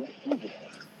love it.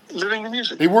 Living the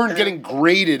music. They weren't getting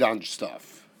graded on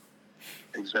stuff.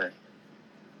 Exactly.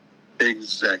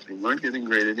 Weren't getting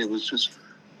graded. It was just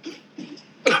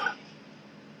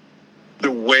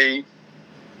the way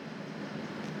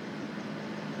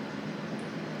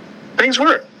things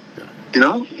were.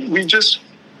 Yeah.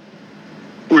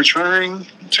 We're trying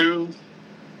to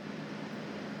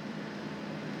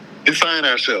define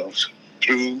ourselves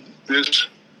through this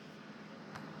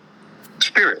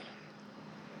spirit.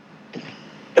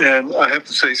 And I have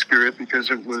to say spirit because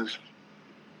it was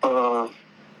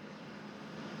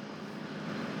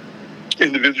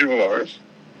individual arts.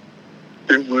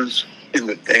 It was in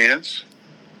the dance.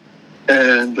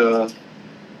 And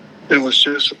it was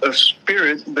just a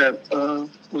spirit that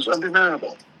was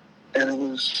undeniable. And it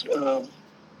was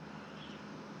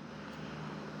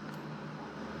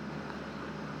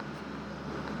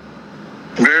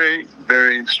very,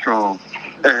 very strong.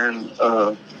 And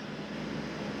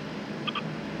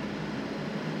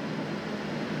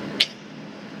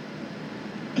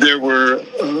there were,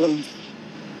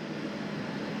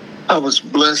 I was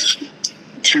blessed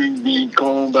to be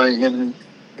called by Henry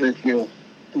Redfield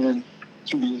and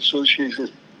to be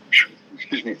associated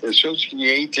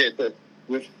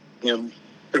with him.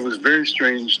 It was very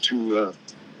strange to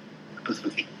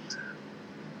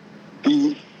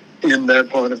be in that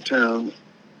part of town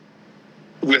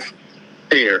with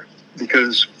air,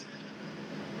 because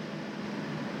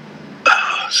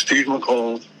Steve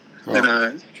McCall and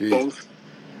I both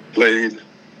played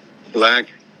Black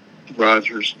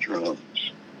Rogers drums.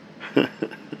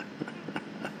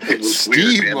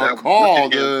 Steve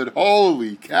McCall, dude.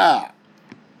 Holy cow.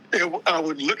 I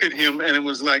would look at him, and it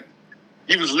was like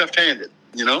he was left-handed,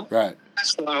 you know? Right.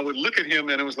 So I would look at him,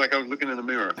 and it was like I was looking in a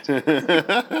mirror.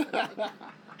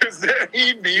 Because there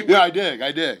he'd be I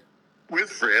dig. With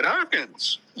Fred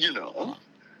Hawkins, you know,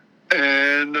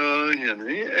 and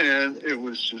Henry, and it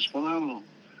was just phenomenal.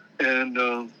 And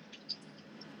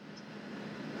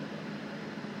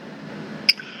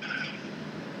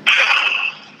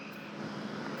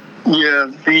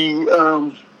yeah,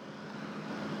 the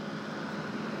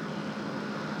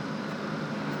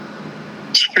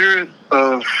spirit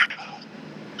of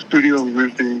Studio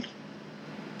Ruthie,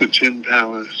 the Tin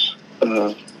Palace,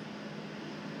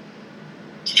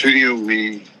 Studio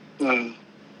Lee,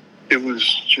 it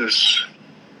was just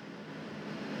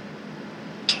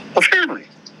a family.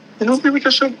 You know, we were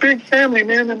just a big family,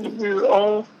 man, and we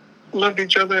all loved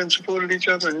each other and supported each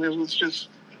other, and it was just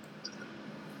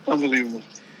unbelievable.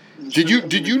 Did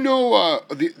you know?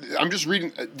 I'm just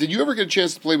reading. Did you ever get a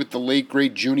chance to play with the late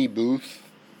great Junie Booth?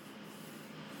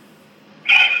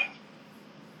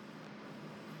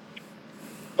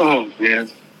 Oh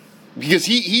man. Because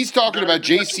he's talking about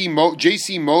J.C.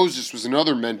 Moses was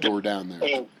another mentor down there.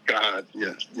 Oh God,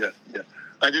 yeah.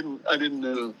 I didn't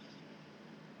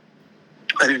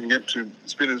get to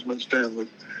spend as much time with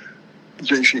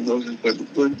J.C. Moses, but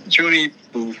Junie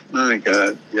Booth, my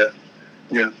God, yeah.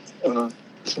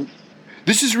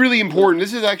 This is really important.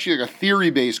 This is actually like a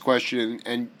theory-based question,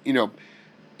 and you know,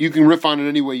 you can riff on it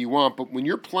any way you want. But when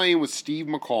you're playing with Steve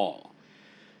McCall,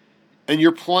 and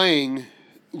you're playing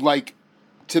like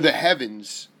to the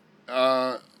heavens,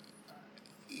 that's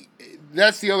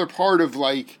the other part of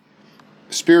like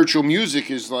spiritual music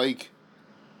is like,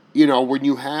 you know, when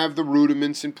you have the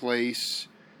rudiments in place,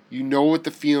 you know what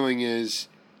the feeling is,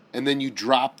 and then you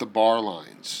drop the bar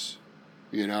lines.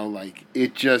 You know, like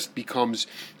it just becomes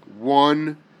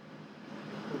one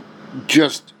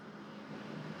just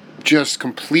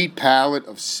complete palette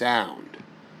of sound.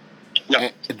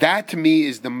 Yeah. And that to me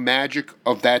is the magic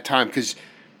of that time, because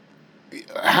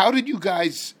how did you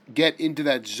guys get into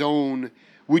that zone?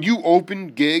 Would you open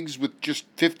gigs with just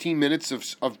 15 minutes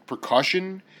of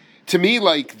percussion? To me,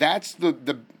 like that's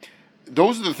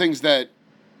those are the things that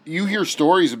you hear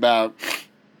stories about.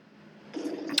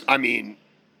 I mean,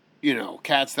 you know,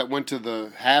 cats that went to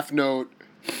the Half Note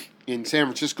in San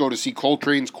Francisco to see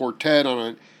Coltrane's quartet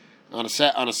on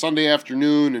a Sunday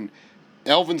afternoon, and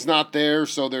Elvin's not there,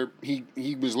 so he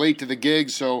was late to the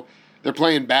gig, so they're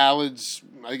playing ballads.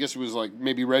 I guess it was like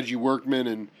maybe Reggie Workman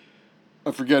and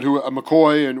I forget who,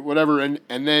 McCoy and whatever, and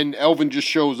then Elvin just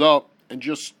shows up and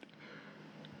just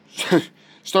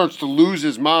starts to lose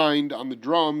his mind on the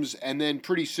drums, and then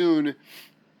pretty soon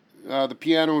the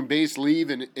piano and bass leave,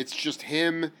 and it's just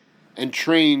him and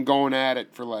Train going at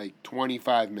it for like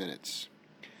 25 minutes.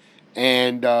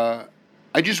 And I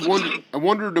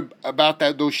wondered about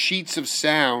those sheets of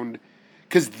sound,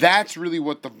 because that's really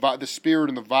what the spirit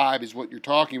and the vibe is. What you're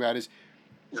talking about is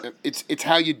it's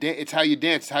how you dance,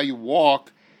 it's how you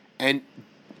walk, and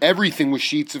everything was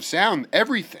sheets of sound.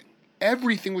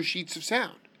 Everything was sheets of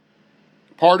sound.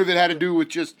 Part of it had to do with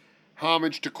just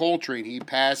homage to Coltrane. He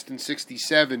passed in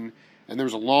 '67, and there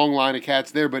was a long line of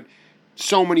cats there, but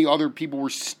so many other people were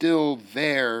still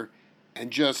there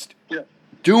and just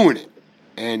doing it.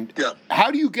 And how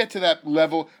do you get to that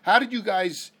level? How did you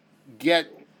guys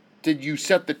did you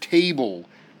set the table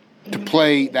to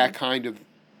play that kind of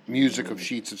music of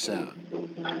sheets of sound?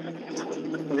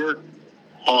 Work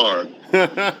hard.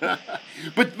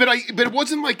 but it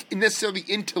wasn't like necessarily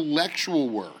intellectual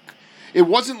work. It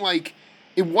wasn't like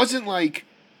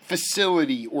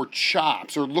facility or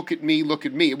chops or look at me.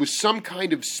 It was some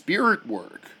kind of spirit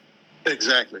work.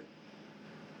 Exactly.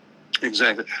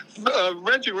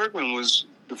 Reggie Workman was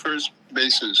the first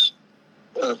bassist,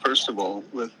 first of all,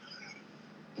 with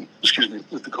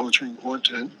the Coltrane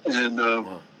Quartet, and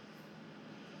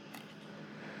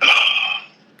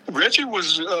Reggie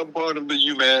was part of the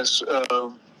UMass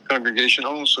congregation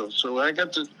also, so I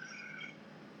got to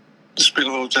spend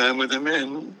a little time with him,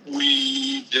 and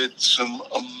we did some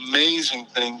amazing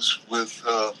things with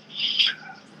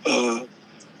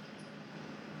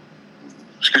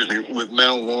with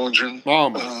Mal Waldron. Oh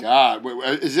my God!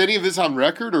 Is any of this on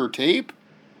record or tape?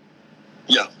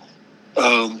 Yeah.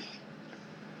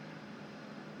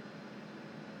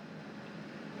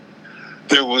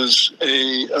 There was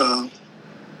a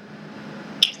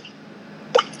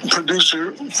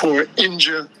producer for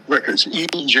Inja Records,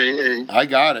 EJA. I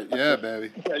got it. Yeah,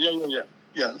 baby.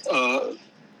 Yeah.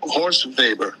 Horst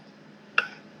Weber.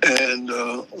 And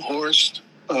Horst,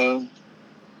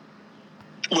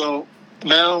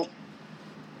 Mal,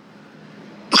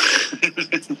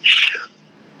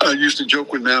 I used to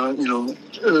joke with Mal,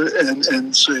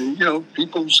 and say,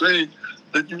 people say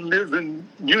that you live in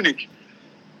Munich,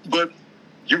 but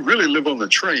you really live on the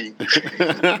train.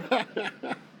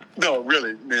 No,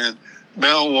 really, man.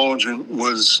 Mal Waldron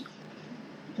was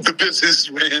the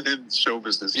businessman in show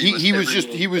business.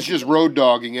 He was just road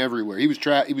dogging everywhere. He was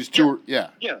tour. Yeah.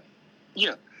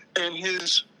 And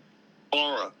his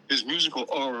aura, his musical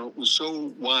aura, was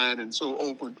so wide and so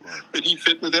open that he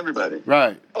fit with everybody.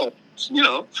 Right. Oh,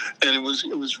 and it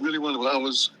was really wonderful. I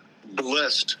was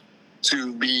blessed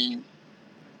to be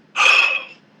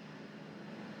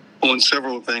on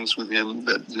several things with him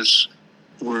that just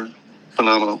were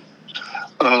phenomenal.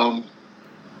 I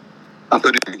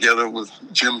put it together with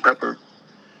Jim Pepper.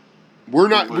 We're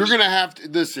gonna have to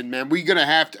listen, man. We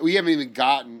haven't even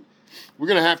gotten. We're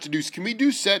gonna have to do. Can we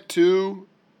do set 2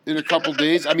 in a couple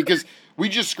days? I mean, because we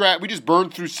just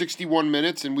burned through 61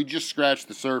 minutes and we just scratched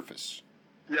the surface.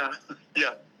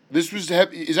 Yeah. This was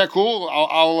heavy. Is that cool?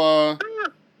 All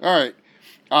right.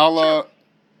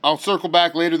 I'll circle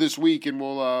back later this week and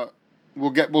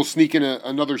we'll sneak in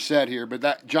another set here. But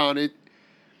that, John,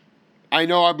 I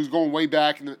know I was going way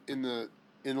back in the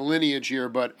lineage here,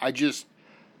 but I just,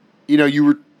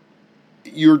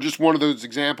 you're just one of those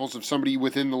examples of somebody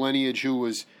within the lineage who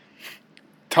was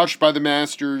touched by the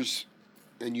masters,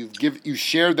 and you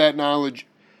shared that knowledge.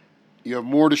 You have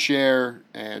more to share,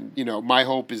 and my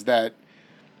hope is that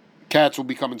cats will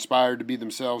become inspired to be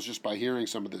themselves just by hearing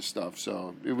some of this stuff.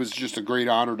 So it was just a great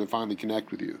honor to finally connect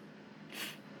with you.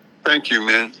 Thank you,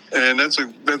 man. And that's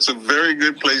a very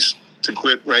good place to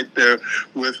quit right there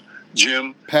with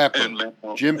Jim Pepper. And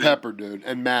Mal. Jim Pepper, dude,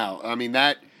 and Mal. I mean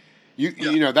that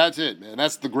that's it, man.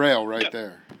 That's the grail right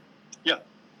there. Yeah.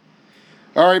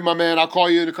 All right, my man. I'll call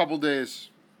you in a couple days.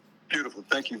 Beautiful.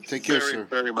 Thank you. Take care, sir.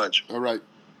 Very much. All right.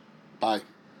 Bye.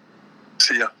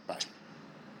 See ya. Bye.